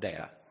känna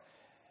det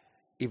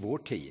i vår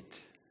tid.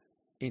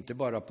 Inte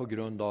bara på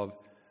grund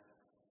av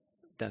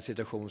den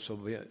situation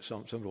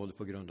som råder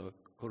på grund av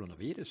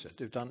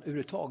coronaviruset, utan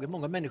överhuvudtaget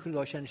många människor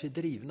idag känner sig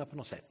drivna på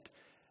något sätt.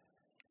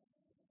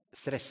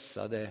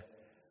 Stressade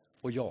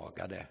och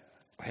jagade.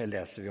 Och här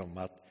läser vi om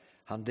att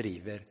han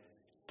driver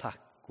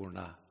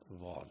tackorna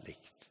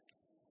varligt.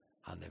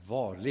 Han är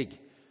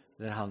varlig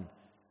när han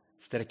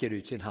sträcker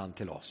ut sin hand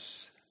till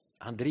oss.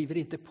 Han driver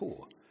inte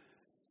på,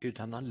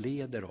 utan han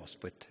leder oss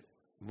på ett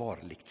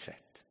varligt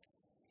sätt.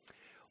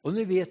 Och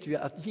nu vet vi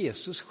att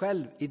Jesus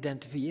själv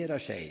identifierar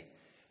sig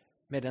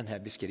med den här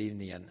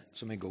beskrivningen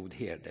som en god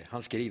herde.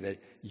 Han skriver,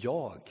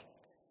 jag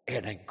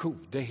är den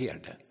gode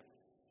herden.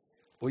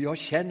 Och jag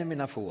känner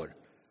mina får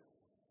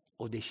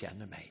och de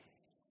känner mig.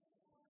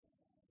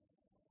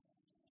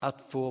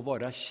 Att få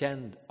vara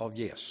känd av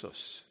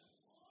Jesus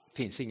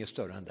finns inget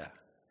större än det.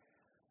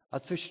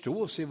 Att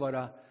förstå sig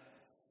vara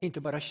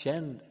inte bara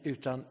känd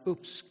utan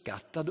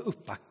uppskattad och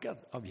uppbackad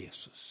av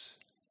Jesus.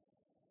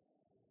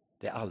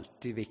 Det är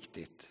alltid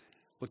viktigt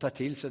att ta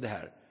till sig det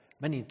här.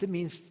 Men inte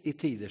minst i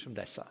tider som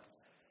dessa.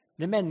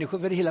 När människor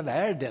över hela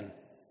världen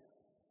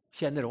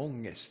känner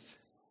ångest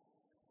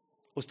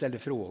och ställer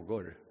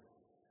frågor.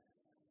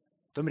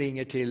 De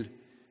ringer till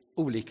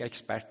olika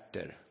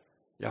experter.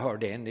 Jag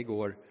hörde en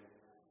igår.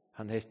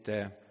 Han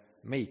hette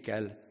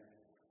Mikael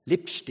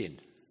Lipstein,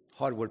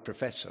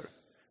 Harvard-professor.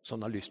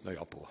 Sådana lyssnar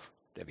jag på,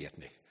 det vet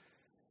ni.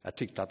 Jag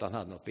tyckte att han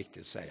hade något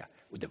viktigt att säga.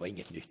 Och det var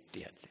inget nytt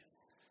egentligen.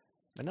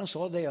 Men han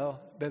sa det jag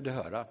behövde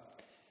höra.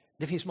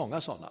 Det finns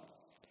många sådana.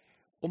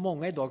 Och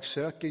många idag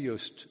söker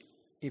just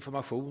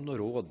information och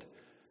råd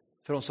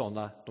från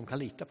sådana de kan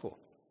lita på.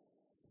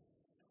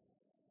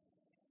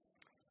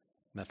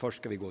 Men först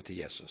ska vi gå till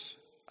Jesus.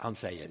 Han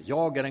säger,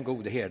 jag är den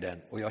gode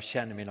herden och jag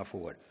känner mina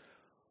får.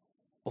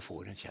 Och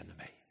fåren känner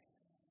mig.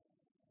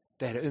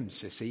 Det här är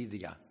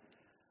ömsesidiga.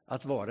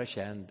 Att vara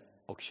känd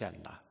och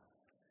känna.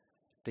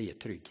 Det ger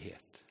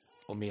trygghet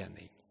och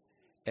mening.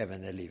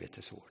 Även när livet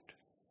är svårt.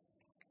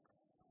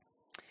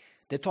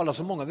 Det talas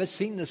om många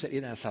välsignelser i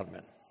den här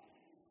psalmen.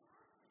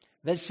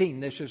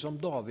 Välsignelser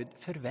som David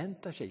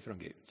förväntar sig från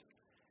Gud.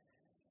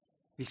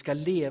 Vi ska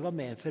leva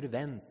med en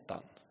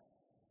förväntan.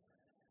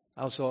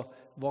 Alltså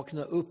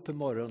vakna upp på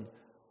morgonen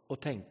och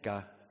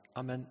tänka,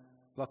 amen,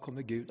 vad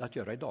kommer Gud att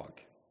göra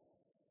idag?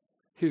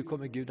 Hur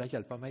kommer Gud att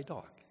hjälpa mig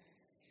idag?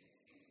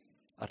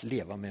 Att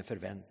leva med en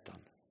förväntan.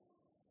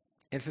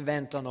 En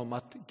förväntan om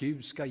att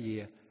Gud ska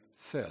ge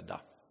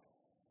föda.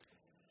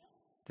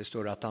 Det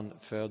står att han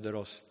föder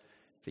oss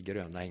till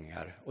gröna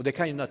ängar. Och det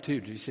kan ju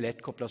naturligtvis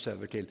lätt kopplas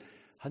över till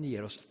han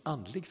ger oss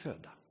andlig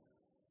föda.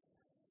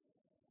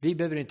 Vi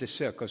behöver inte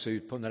söka oss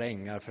ut på några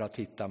ängar för att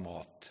hitta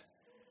mat.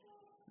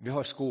 Vi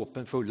har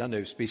skåpen fulla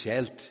nu,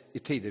 speciellt i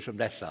tider som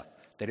dessa.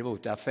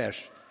 Däremot är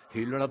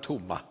affärshyllorna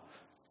tomma.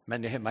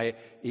 Men hemma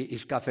i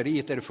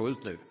skafferiet är det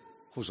fullt nu.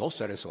 Hos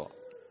oss är det så.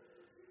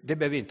 Det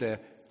behöver vi inte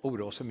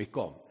oroa oss så mycket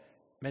om.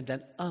 Men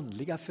den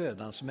andliga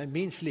födan som är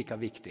minst lika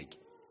viktig,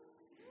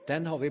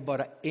 den har vi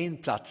bara en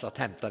plats att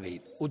hämta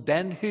vid. Och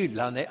den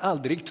hyllan är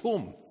aldrig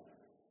tom.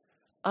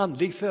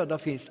 Andlig föda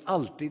finns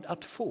alltid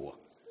att få.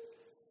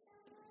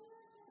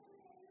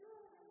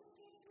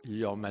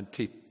 Ja, men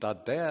titta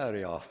där,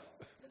 ja.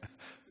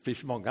 Det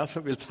finns många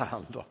som vill ta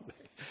hand om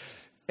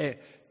det.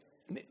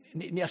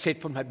 Ni har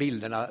sett på de här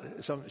bilderna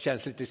som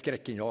känns lite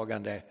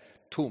skräckinjagande.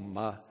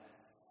 Tomma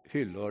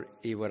hyllor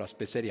i våra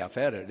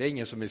speceriaffärer. Det är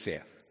ingen som vill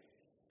se.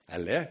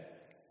 Eller?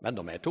 Men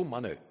de är tomma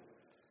nu.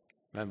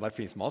 Men var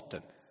finns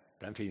maten?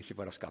 Den finns i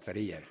våra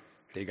skafferier.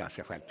 Det är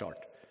ganska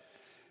självklart.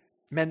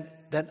 Men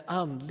den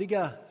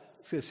andliga,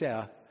 ska jag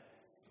säga,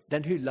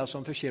 den hylla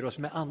som förser oss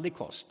med andlig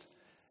kost,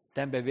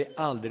 den behöver vi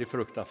aldrig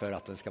frukta för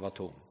att den ska vara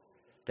tom.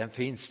 Den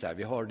finns där.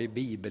 Vi har det i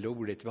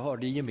bibelordet. Vi har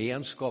det i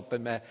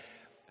gemenskapen med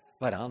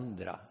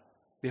varandra.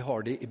 Vi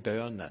har det i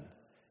bönen.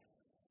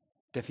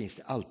 Det finns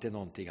alltid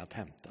någonting att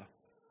hämta.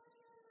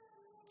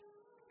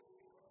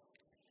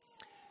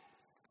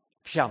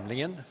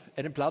 Församlingen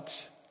är en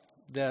plats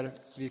där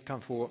vi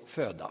kan få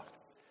föda.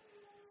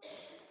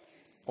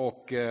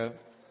 Och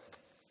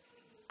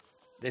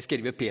det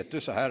skriver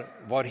Petrus så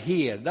här: var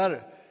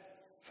herdar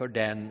för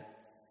den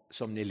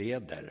som ni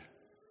leder.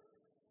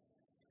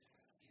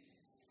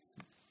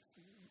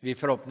 Vi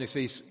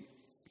förhoppningsvis,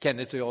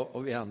 Kenneth och jag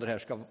och vi andra här,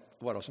 ska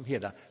vara som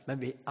herdar, men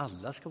vi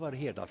alla ska vara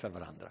herdar för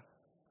varandra.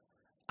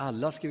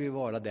 Alla ska vi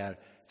vara där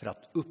för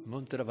att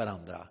uppmuntra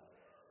varandra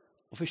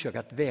och försöka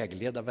att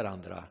vägleda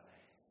varandra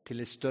till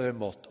ett större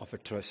mått av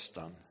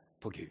förtröstan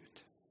på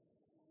Gud.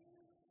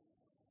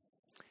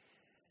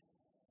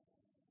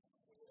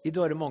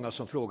 Idag är det många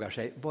som frågar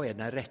sig, vad är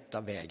den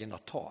rätta vägen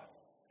att ta?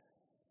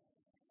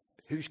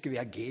 Hur ska vi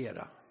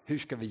agera? Hur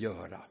ska vi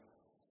göra?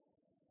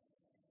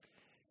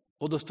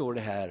 Och då står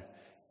det här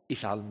i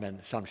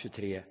psalm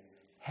 23.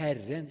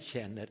 Herren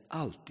känner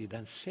alltid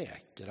den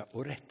säkra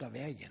och rätta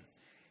vägen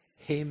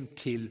hem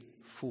till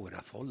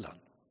fårafållan.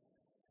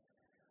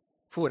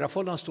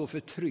 Fårafållan står för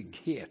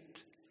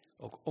trygghet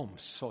och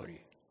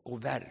omsorg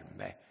och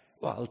värme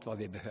och allt vad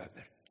vi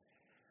behöver.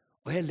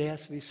 Och här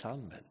läser vi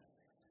psalmen,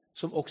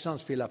 som också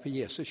anspelar på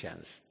Jesu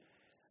tjänst,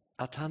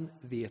 att han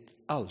vet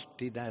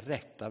alltid den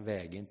rätta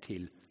vägen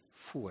till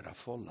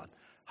fårafållan.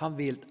 Han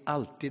vet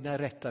alltid den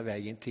rätta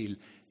vägen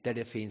till där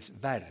det finns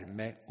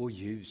värme och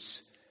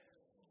ljus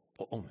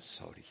och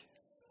omsorg.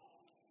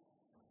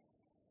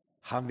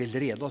 Han vill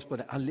leda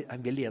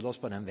oss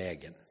på den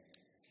vägen.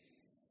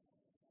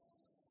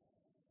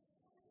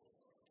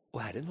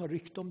 Och Herren har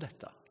rykte om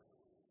detta.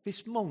 Det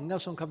finns många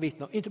som kan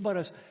vittna, inte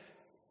bara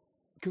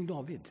kung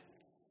David,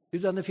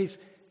 utan det finns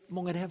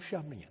många i den här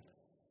församlingen.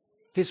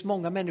 Det finns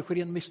många människor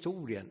genom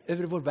historien,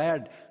 över vår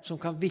värld, som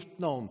kan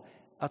vittna om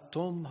att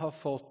de har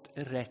fått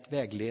en rätt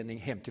vägledning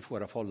hem till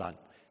fårafållan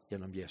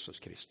genom Jesus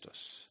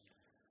Kristus.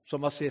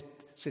 Som har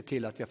sett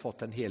till att vi har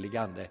fått en helig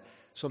ande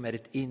som är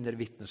ett inre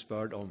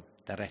vittnesbörd om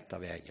den rätta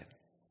vägen.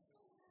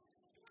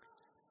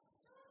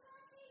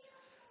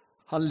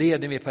 Han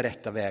leder mig på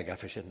rätta vägar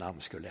för sitt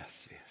namn, skulle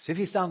läsa vi. Så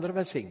finns det andra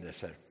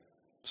välsignelser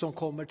som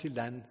kommer till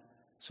den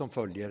som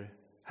följer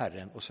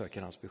Herren och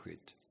söker hans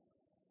beskydd.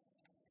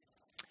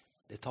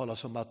 Det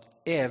talas om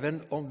att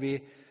även om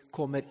vi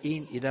kommer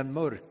in i den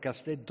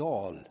mörkaste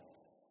dal,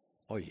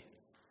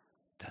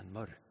 den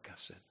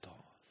mörkaste dal,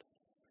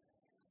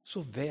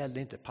 så väl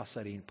det inte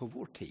passar in på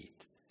vår tid.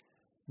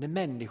 När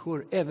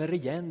människor, även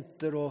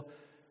regenter och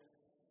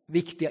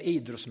viktiga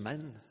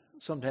idrottsmän,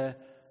 som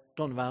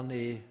de vann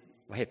i,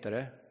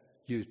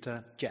 Utah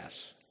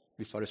Jazz,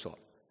 visst var det så?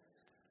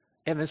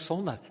 Även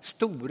sådana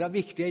stora,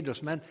 viktiga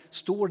idrottsmän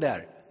står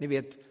där. Ni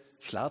vet,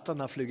 Zlatan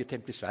har flugit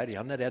hem till Sverige.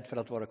 Han är rädd för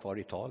att vara kvar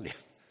i Italien.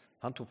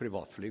 Han tog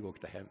privatflyg och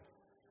åkte hem.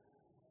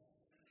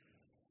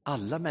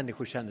 Alla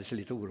människor kände sig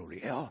lite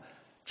oroliga. Ja,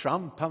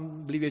 Trump,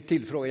 han blev ju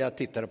tillfrågad. Jag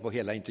tittade på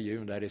hela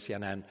intervjun där i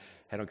CNN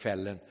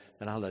häromkvällen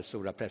när han hade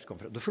stora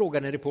presskonferens. Då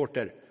frågade en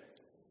reporter: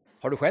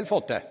 har du själv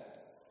fått det?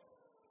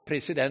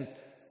 President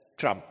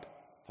Trump,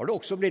 har du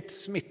också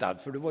blivit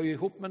smittad? För du var ju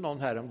ihop med någon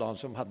häromdagen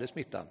som hade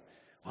smittan.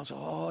 Och han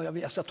sa,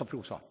 jag ska ta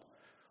prov, sa.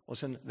 Och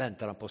sen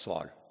väntar han på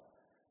svar.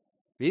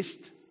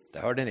 Visst, det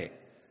hörde ni.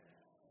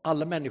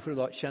 Alla människor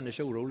idag känner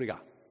sig oroliga.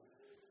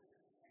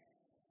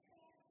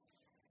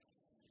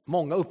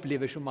 Många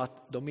upplever som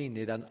att de är inne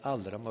i den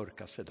allra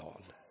mörkaste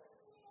dal.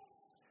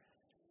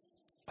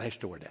 Och här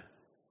står det: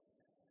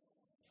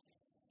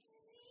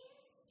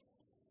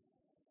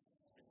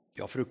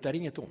 jag fruktar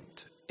inget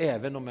ont,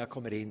 även om jag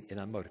kommer in i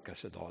den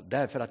mörkaste dal.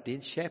 Därför att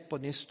din käpp och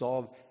din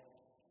stav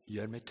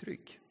gör mig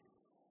trygg.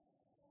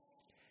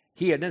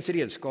 Herdens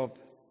redskap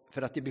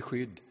för att ge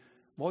beskydd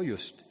var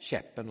just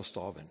käppen och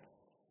staven.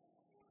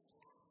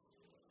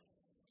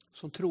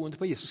 Som troende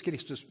på Jesus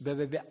Kristus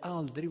behöver vi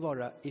aldrig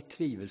vara i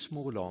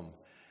tvivelsmål om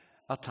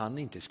att han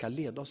inte ska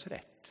leda oss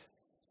rätt.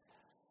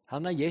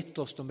 Han har gett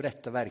oss de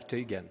rätta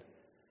verktygen.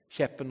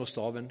 Käppen och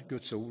staven,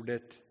 Guds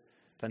ordet,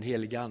 den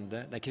heliga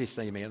ande, den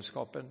kristna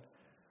gemenskapen,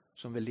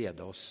 som vill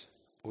leda oss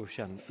och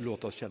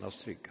låta oss känna oss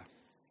trygga.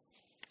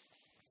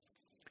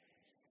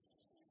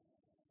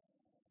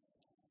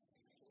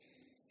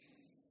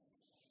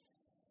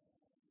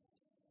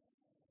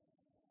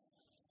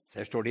 Så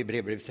här står det i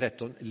Hebreerbrevet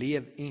 13.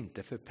 Lev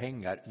inte för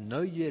pengar,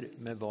 nöj er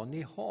med vad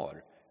ni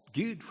har.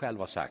 Gud själv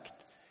har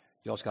sagt: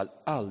 jag ska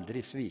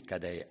aldrig svika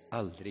dig,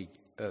 aldrig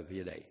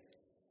överge dig.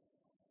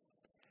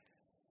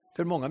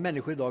 För många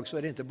människor idag så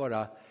är det inte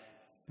bara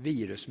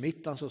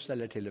virussmittan som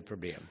ställer till ett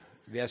problem.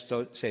 Vi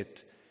har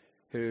sett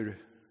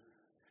hur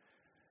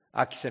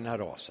aktierna har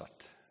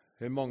rasat.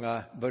 Hur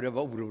många börjar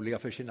vara oroliga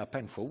för sina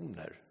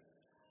pensioner.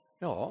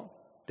 Ja,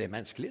 det är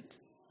mänskligt.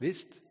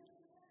 Visst.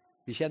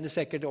 Vi känner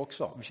säkert det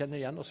också. Vi känner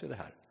igen oss i det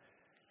här.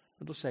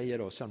 Men då säger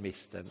då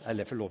psalmisten,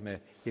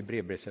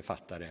 Hebreerbrevets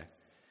författare: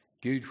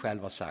 Gud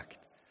själv har sagt: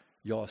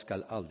 jag ska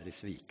aldrig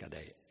svika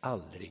dig,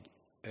 aldrig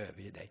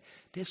överge dig.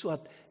 Det är så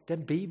att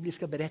den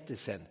bibliska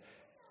berättelsen,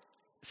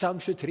 psalm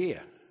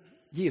 23,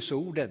 Jesu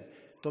orden,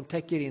 de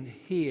täcker in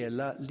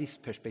hela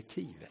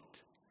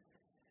livsperspektivet.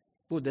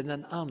 Både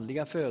den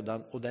andliga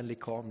födan och den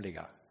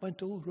likamliga. Var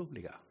inte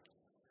oroliga.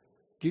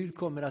 Gud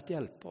kommer att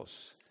hjälpa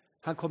oss.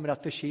 Han kommer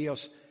att förse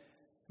oss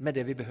med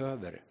det vi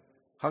behöver.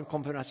 Han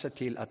kommer att se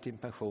till att din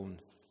pension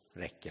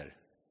räcker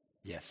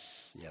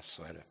Yes,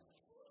 så är det.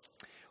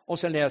 Och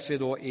sen läser vi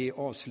då i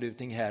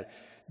avslutning här.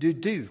 Du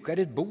dukar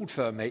ett bord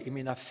för mig i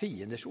mina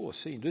fienders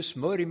åsyn. Du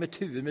smörjer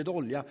mitt huvud med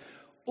olja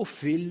och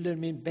fyller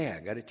min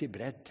bägare till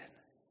bredden.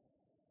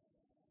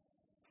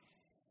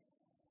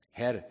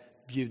 Här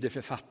bjuder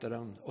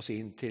författaren oss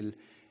in till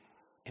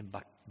en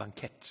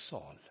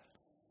bankettsal.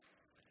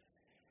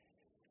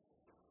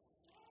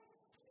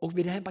 Och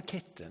vid den här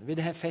banketten, vid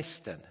den här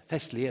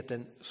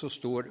festligheten, så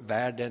står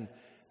världen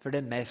för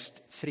den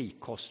mest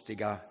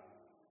frikostiga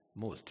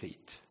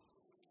måltid.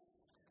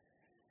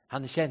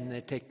 Han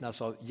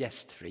kännetecknas av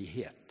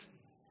gästfrihet.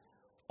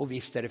 Och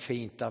visst är det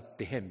fint att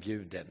bli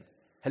hembjuden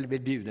eller bli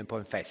bjuden på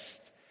en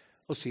fest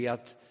och se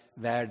att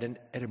världen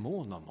är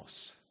mån om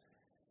oss.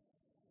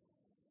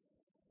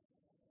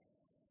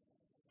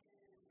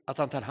 Att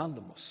han tar hand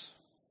om oss.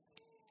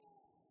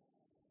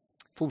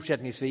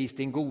 Fortsättningsvis,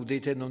 din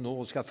godhet och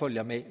nåd ska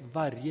följa mig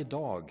varje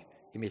dag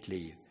i mitt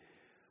liv.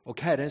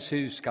 Och Herrens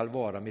hus ska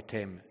vara mitt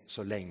hem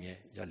så länge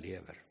jag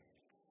lever.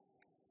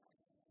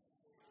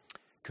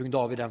 Kung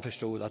David han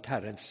förstod att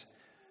Herrens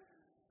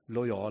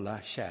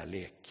lojala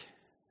kärlek,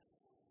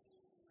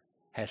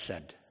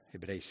 hesed,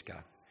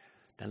 hebreiska,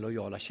 den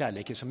lojala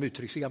kärleken som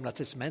uttrycks i Gamla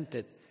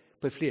testamentet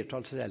på ett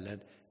flertal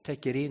ställen,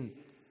 täcker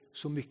in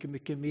så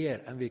mycket mer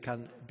än vi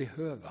kan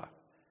behöva.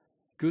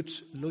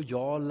 Guds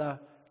lojala,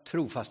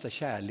 trofasta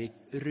kärlek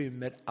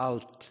rymmer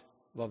allt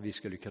vad vi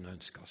skulle kunna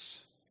önska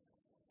oss.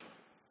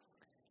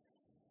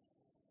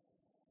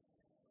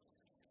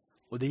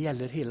 Och det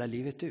gäller hela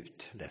livet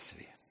ut, läser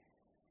vi.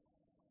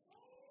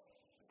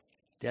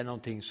 Det är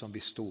någonting som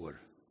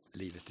består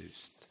livet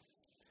ut.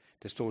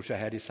 Det står så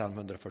här i psalm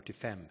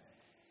 145.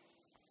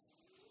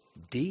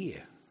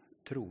 De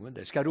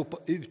troende ska ropa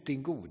ut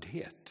din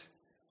godhet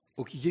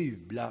och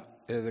jubla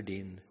över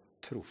din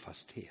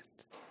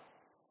trofasthet.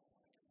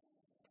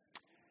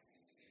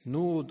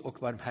 Nåd och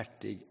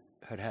barmhärtig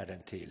hör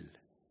Herren till.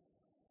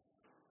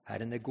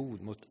 Herren är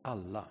god mot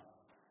alla,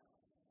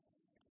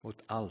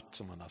 mot allt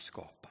som han har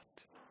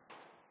skapat.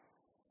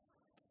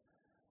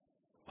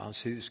 Och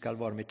hans hus ska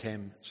vara mitt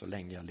hem så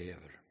länge jag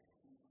lever.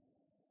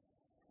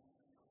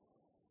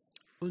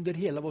 Under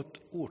hela vårt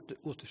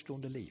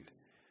återstående liv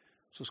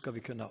så ska vi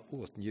kunna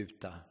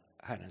åtnjuta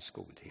Herrens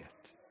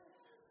godhet.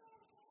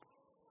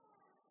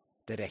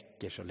 Det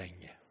räcker så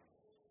länge.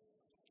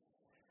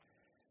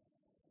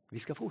 Vi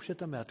ska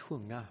fortsätta med att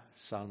sjunga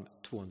psalm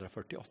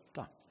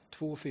 248.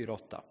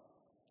 248.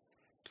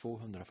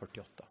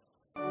 248.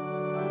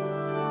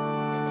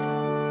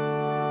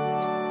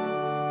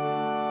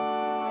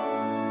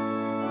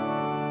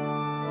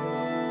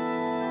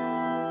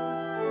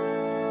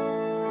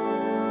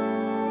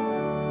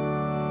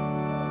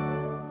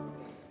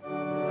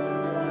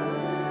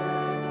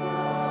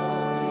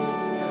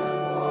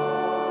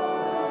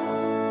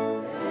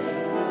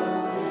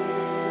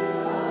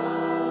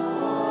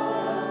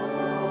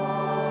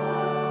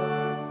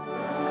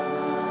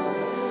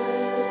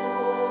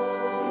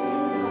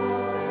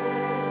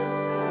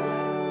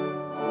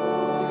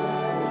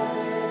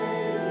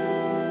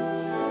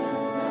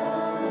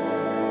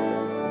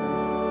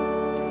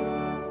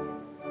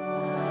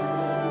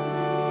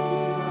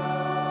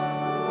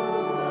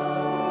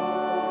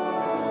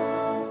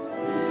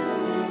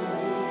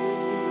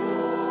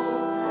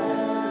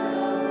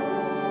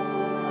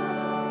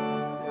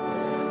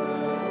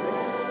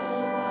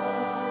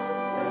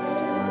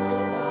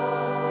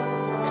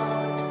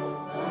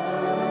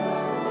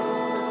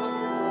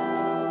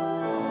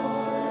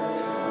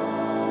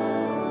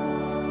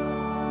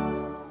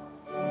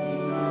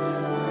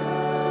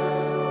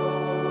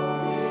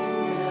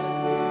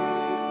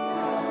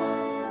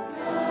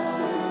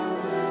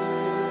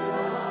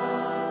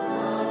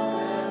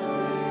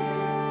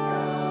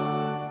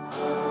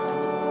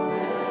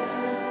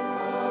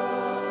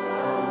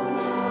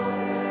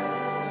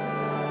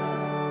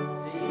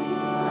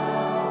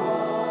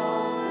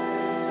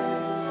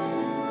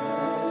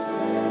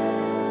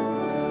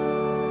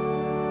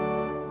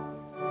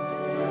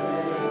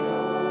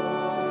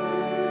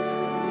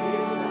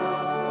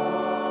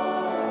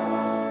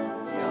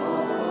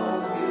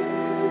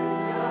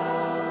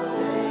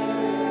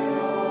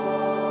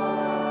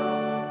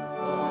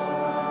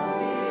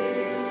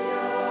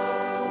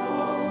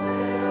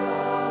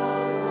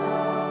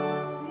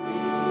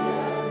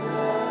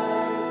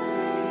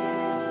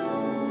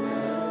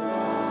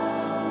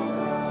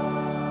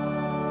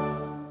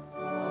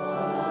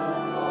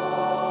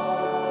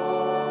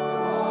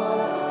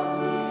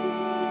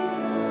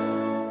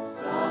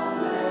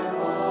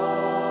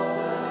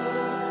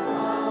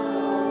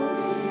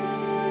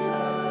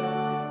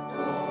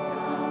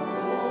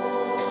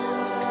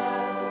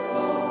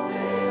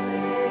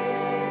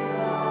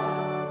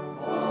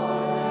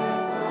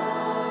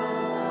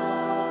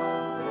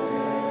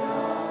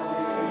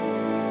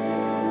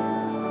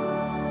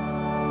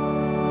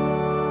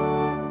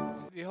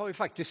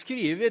 Faktiskt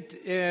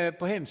skrivit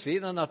på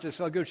hemsidan att det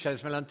ska vara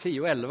gudstjänst mellan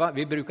 10 och 11.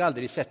 Vi brukar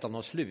aldrig sätta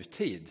någon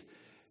sluttid.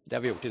 Det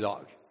har vi gjort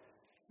idag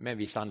med en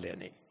viss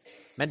anledning.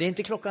 Men det är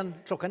inte klockan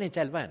är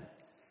inte 11 än.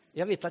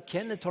 Jag vet att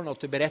Kenneth har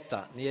något att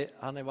berätta.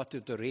 Han har varit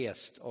ute och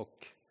rest.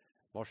 Och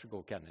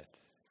varsågod Kenneth.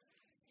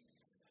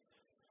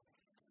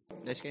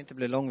 Det ska inte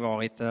bli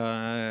långvarigt.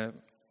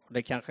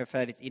 Det kanske är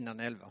färdigt innan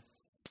 11.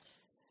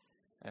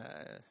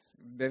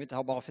 Behöver inte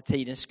ha bara för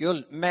tidens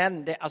skull.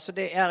 Men det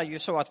är ju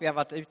så att vi har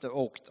varit ute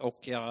och åkt.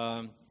 Och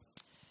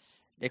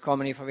det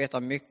kommer ni få veta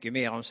mycket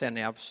mer om sen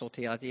när jag har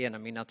sorterat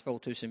igenom mina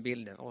 2000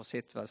 bilder och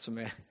sett vad som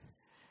är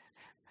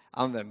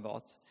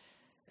användbart.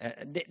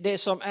 Det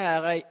som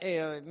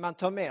man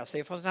tar med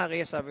sig från den här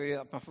resan är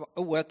att man får vara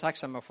oerhört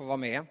tacksam att få vara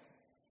med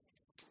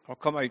och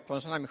komma ut på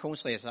en sån här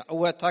missionsresa.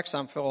 Oerhört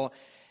tacksam för att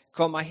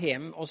komma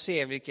hem och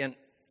se vilken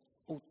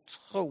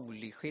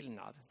otrolig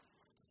skillnad.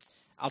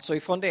 Alltså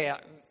ifrån det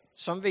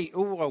som vi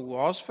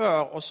oroar oss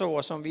för och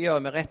så som vi gör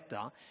med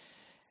rätta.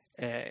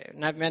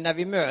 Men när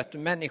vi möter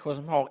människor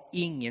som har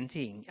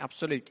ingenting,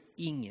 absolut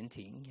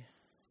ingenting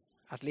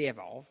att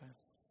leva av.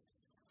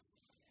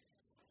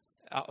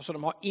 Alltså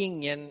de har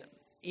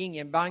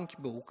ingen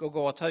bankbok att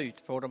gå och ta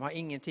ut på. De har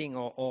ingenting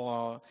att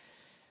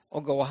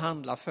gå och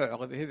handla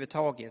för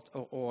överhuvudtaget.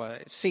 Och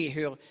se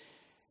hur...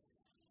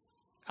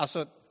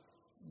 Alltså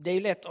det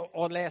är lätt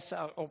att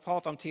läsa och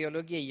prata om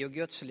teologi och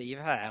Guds liv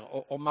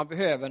här. Och man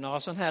behöver några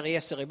sådana här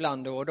resor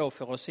ibland då och då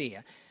för att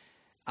se.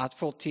 Att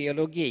få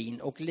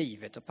teologin och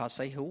livet att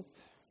passa ihop.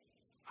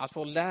 Att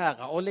få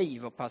lära och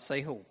liv att passa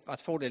ihop.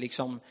 Att få det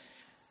liksom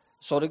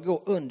så det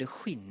går under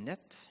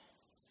skinnet.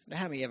 Det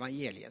här med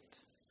evangeliet.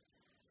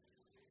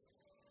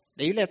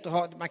 Det är ju lätt att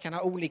ha, man kan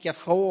ha olika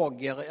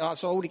frågor,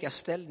 alltså olika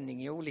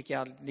ställning i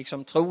olika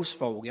liksom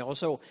trosfrågor och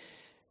så.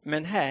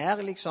 Men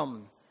här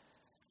liksom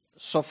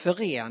så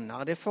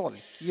förenar det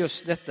folk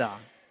just detta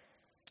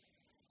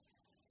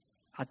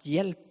att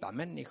hjälpa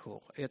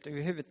människor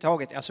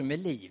överhuvudtaget, alltså med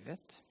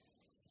livet.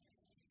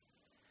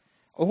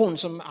 Och hon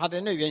som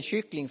hade nu en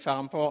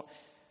kycklingfarm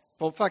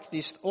på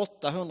faktiskt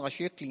 800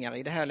 kycklingar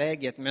i det här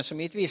läget, men som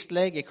i ett visst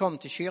läge kom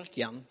till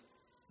kyrkan,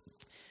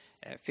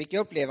 fick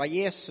uppleva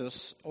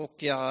Jesus.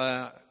 Och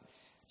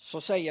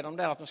så säger de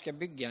där att de ska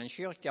bygga en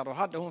kyrka. Då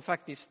hade hon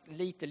faktiskt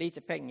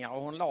lite pengar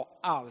och hon la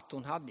allt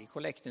hon hade i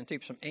kollekten,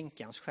 typ som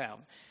änkans skärv.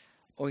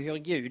 Och hur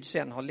Gud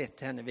sen har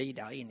lett henne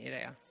vidare in i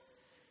det.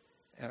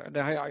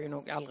 Det har jag ju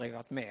nog aldrig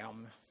varit med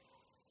om.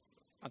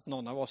 Att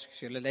någon av oss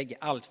skulle lägga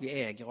allt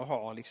vi äger och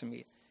har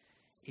liksom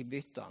i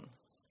byttan.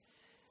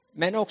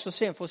 Men också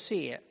sen få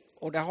se,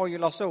 och det har ju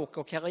Lars-Åke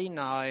och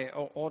Carina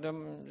och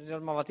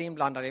de har varit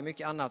inblandade i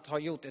mycket annat, har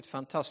gjort ett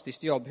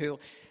fantastiskt jobb. Hur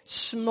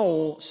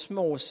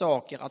små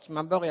saker, att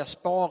man börjar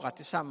spara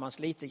tillsammans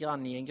lite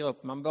grann i en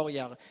grupp. Man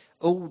börjar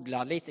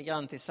odla lite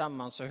grann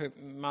tillsammans. Så,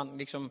 man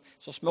liksom,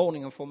 så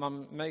småningom får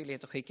man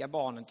möjlighet att skicka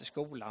barnen till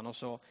skolan. Och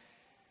så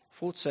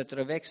fortsätter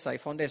det växa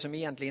ifrån det som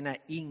egentligen är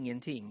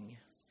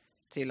ingenting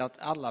till att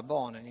alla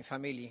barnen i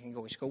familjen kan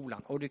gå i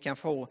skolan. Och du kan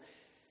få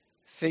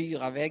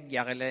 4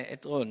 väggar eller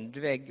ett rund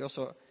vägg och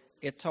så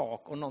ett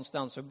tak och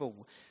någonstans att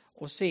bo.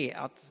 Och se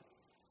att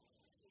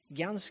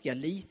ganska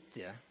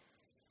lite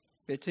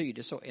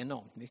betyder så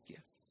enormt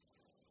mycket.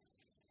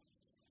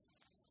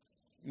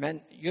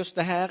 Men just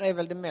det här är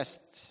väl det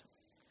mest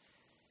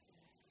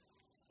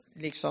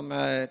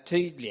liksom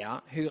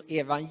tydliga, hur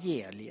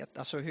evangeliet,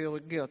 alltså hur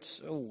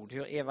Guds ord,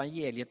 hur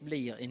evangeliet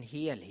blir en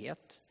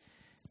helhet.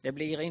 Det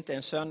blir inte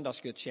en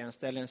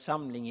söndagsgudstjänst eller en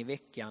samling i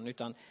veckan,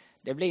 utan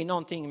det blir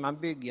någonting man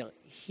bygger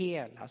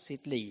hela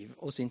sitt liv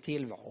och sin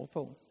tillvaro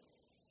på.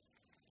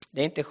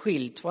 Det är inte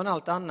skilt från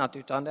allt annat,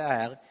 utan det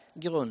är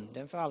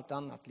grunden för allt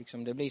annat.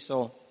 Liksom det blir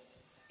så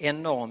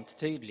enormt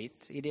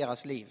tydligt i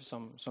deras liv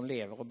som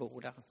lever och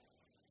bor där.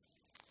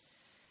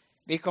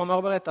 Vi kommer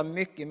att berätta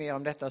mycket mer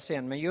om detta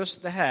sen, men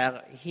just det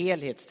här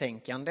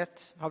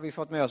helhetstänkandet har vi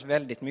fått med oss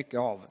väldigt mycket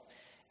av.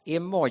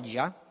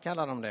 Emoja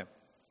kallar de det.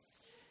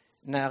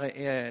 När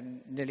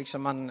det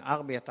liksom man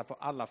arbetar på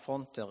alla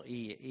fronter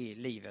i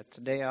livet.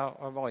 Det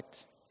har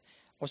varit.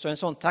 Och så en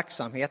sån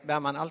tacksamhet bär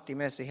man alltid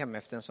med sig hem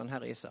efter en sån här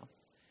resa.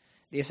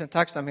 Dels en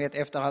tacksamhet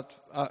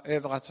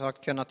över att ha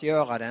kunnat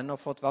göra den och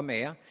fått vara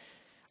med.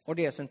 Och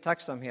dels en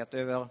tacksamhet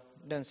över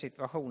den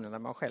situationen där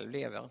man själv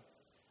lever.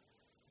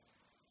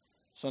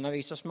 Så när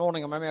vi så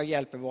småningom är med och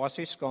hjälper våra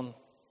syskon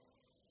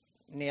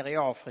nere i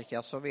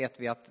Afrika, så vet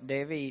vi att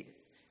det vi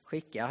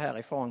skickar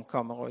härifrån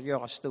kommer att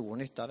göra stor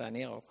nytta där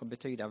nere och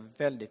betyda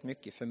väldigt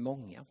mycket för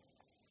många.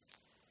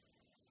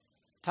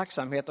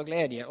 Tacksamhet och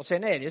glädje. Och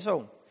sen är det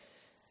så.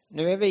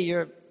 Nu är vi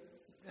ju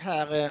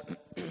här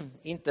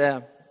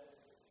inte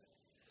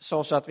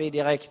så att vi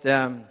direkt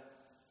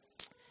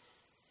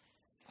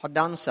har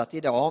dansat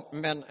idag,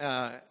 men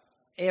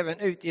även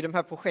ut i de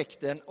här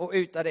projekten och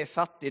ut av det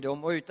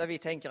fattigdom och ut av vi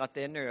tänker att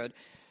det är nöd,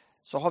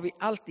 så har vi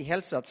alltid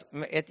hälsat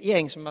med ett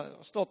gäng som har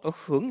stått och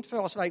sjungit för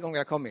oss varje gång vi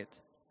har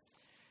kommit.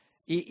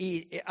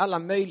 I alla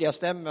möjliga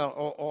stämmor,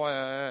 och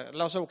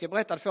Lars-Åke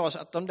berättade för oss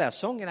att de där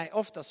sångerna är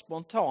ofta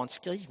spontant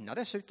skrivna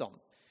dessutom.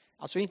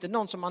 Alltså inte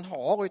någon som man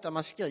har, utan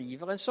man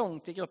skriver en sång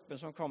till gruppen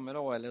som kommer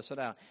då eller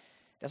sådär.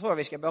 Det tror jag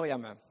vi ska börja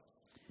med.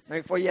 när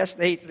vi får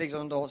gäster hit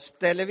liksom, då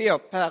ställer vi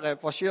upp här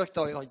på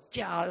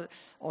kyrktorget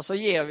och så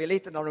ger vi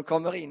lite när de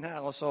kommer in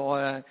här och så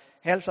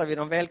hälsar vi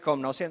dem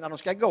välkomna och sen när de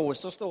ska gå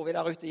så står vi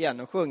där ute igen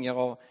och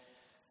sjunger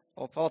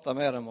och pratar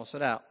med dem och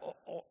sådär.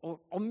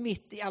 Och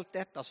mitt i allt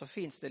detta så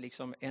finns det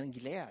liksom en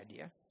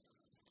glädje.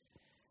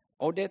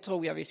 Och det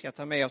tror jag vi ska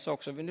ta med oss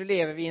också. Nu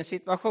lever vi i en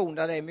situation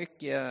där det är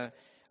mycket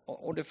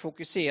och det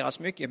fokuseras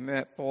mycket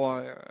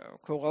på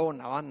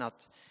corona och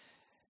annat.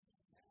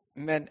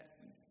 Men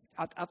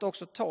att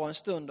också ta en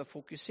stund och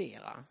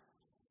fokusera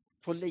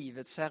på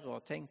livets Herre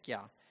och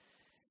tänka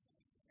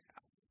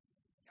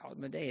ja,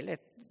 men det är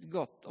lätt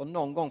gott och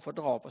någon gång få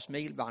dra på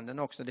smilbanden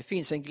också. Det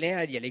finns en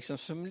glädje liksom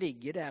som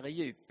ligger där i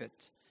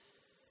djupet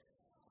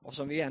och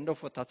som vi ändå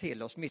får ta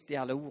till oss mitt i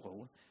all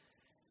oro.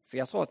 För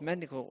jag tror att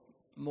människor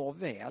mår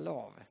väl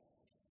av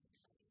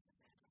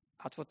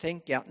att få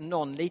tänka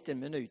någon liten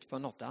minut på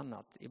något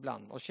annat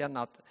ibland och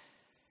känna att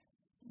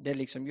det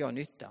liksom gör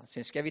nytta.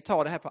 Sen ska vi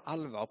ta det här på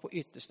allvar, på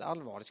yttersta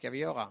allvar, det ska vi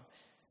göra.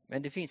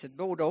 Men det finns ett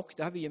både och,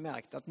 det har vi ju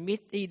märkt att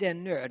mitt i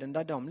den nöden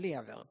där de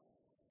lever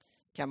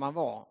kan man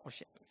vara och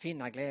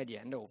finna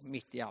glädje ändå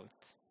mitt i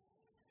allt.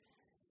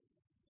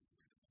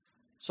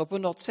 Så på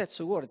något sätt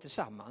så går det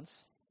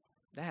tillsammans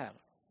det här.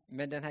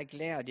 Men den här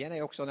glädjen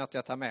är också något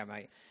jag tar med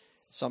mig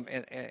som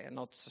är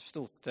något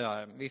stort.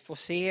 Vi får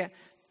se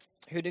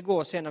hur det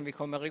går sen om vi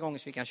kommer igång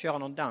så vi kan köra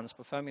någon dans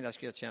på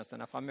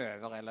förmiddagsgudstjänsterna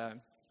framöver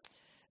eller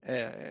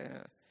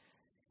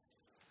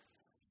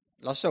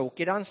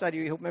Lasoki dansade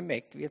ju ihop med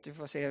Meck, vet vi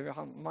får se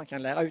hur man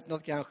kan lära ut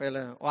något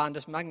kanske och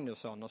Anders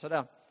Magnusson och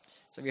sådär.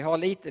 Så vi har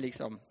lite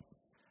liksom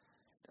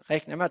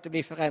räkna med att det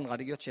blir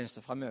förändrade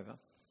gudstjänster framöver.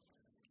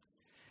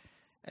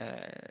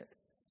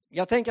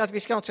 Jag tänker att vi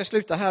ska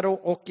sluta här då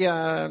och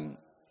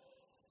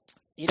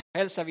idag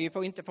hälsar vi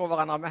inte på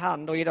varandra med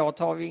hand och idag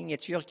tar vi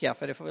inget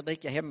kyrkkaffe, det får vi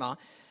dricka hemma.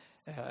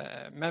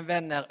 Men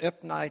vänner,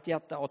 öppna ett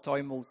hjärta och ta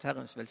emot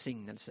Herrens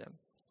välsignelse.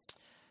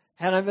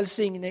 Herren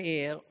välsigne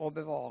er och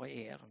bevara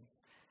er.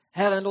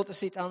 Herren låter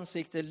sitt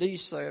ansikte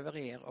lysa över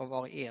er och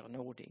vara er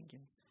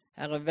nådig.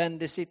 Herren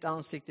vände sitt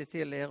ansikte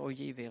till er och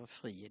giv er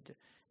frid.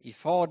 I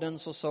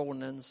Faderns och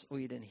Sonens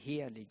och i den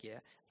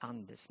helige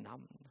Andes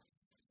namn.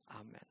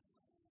 Amen.